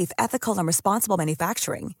use safe, ethical, and responsible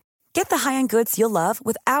manufacturing. Get the high-end goods you'll love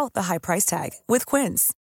without the high price tag with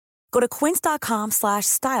Quince. Go to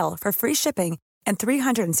quince.com/style for free shipping and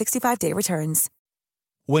 365-day returns.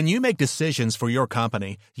 When you make decisions for your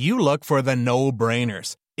company, you look for the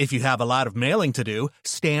no-brainers. If you have a lot of mailing to do,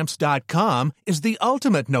 Stamps.com is the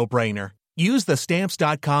ultimate no-brainer. Use the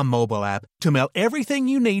Stamps.com mobile app to mail everything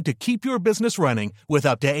you need to keep your business running with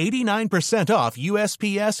up to 89% off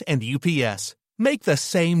USPS and UPS. Make the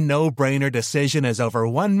same no-brainer decision as over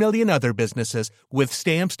 1 million other businesses with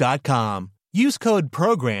Stamps.com. Use code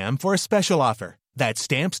PROGRAM for a special offer. That's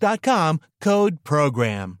Stamps.com, code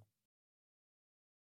PROGRAM.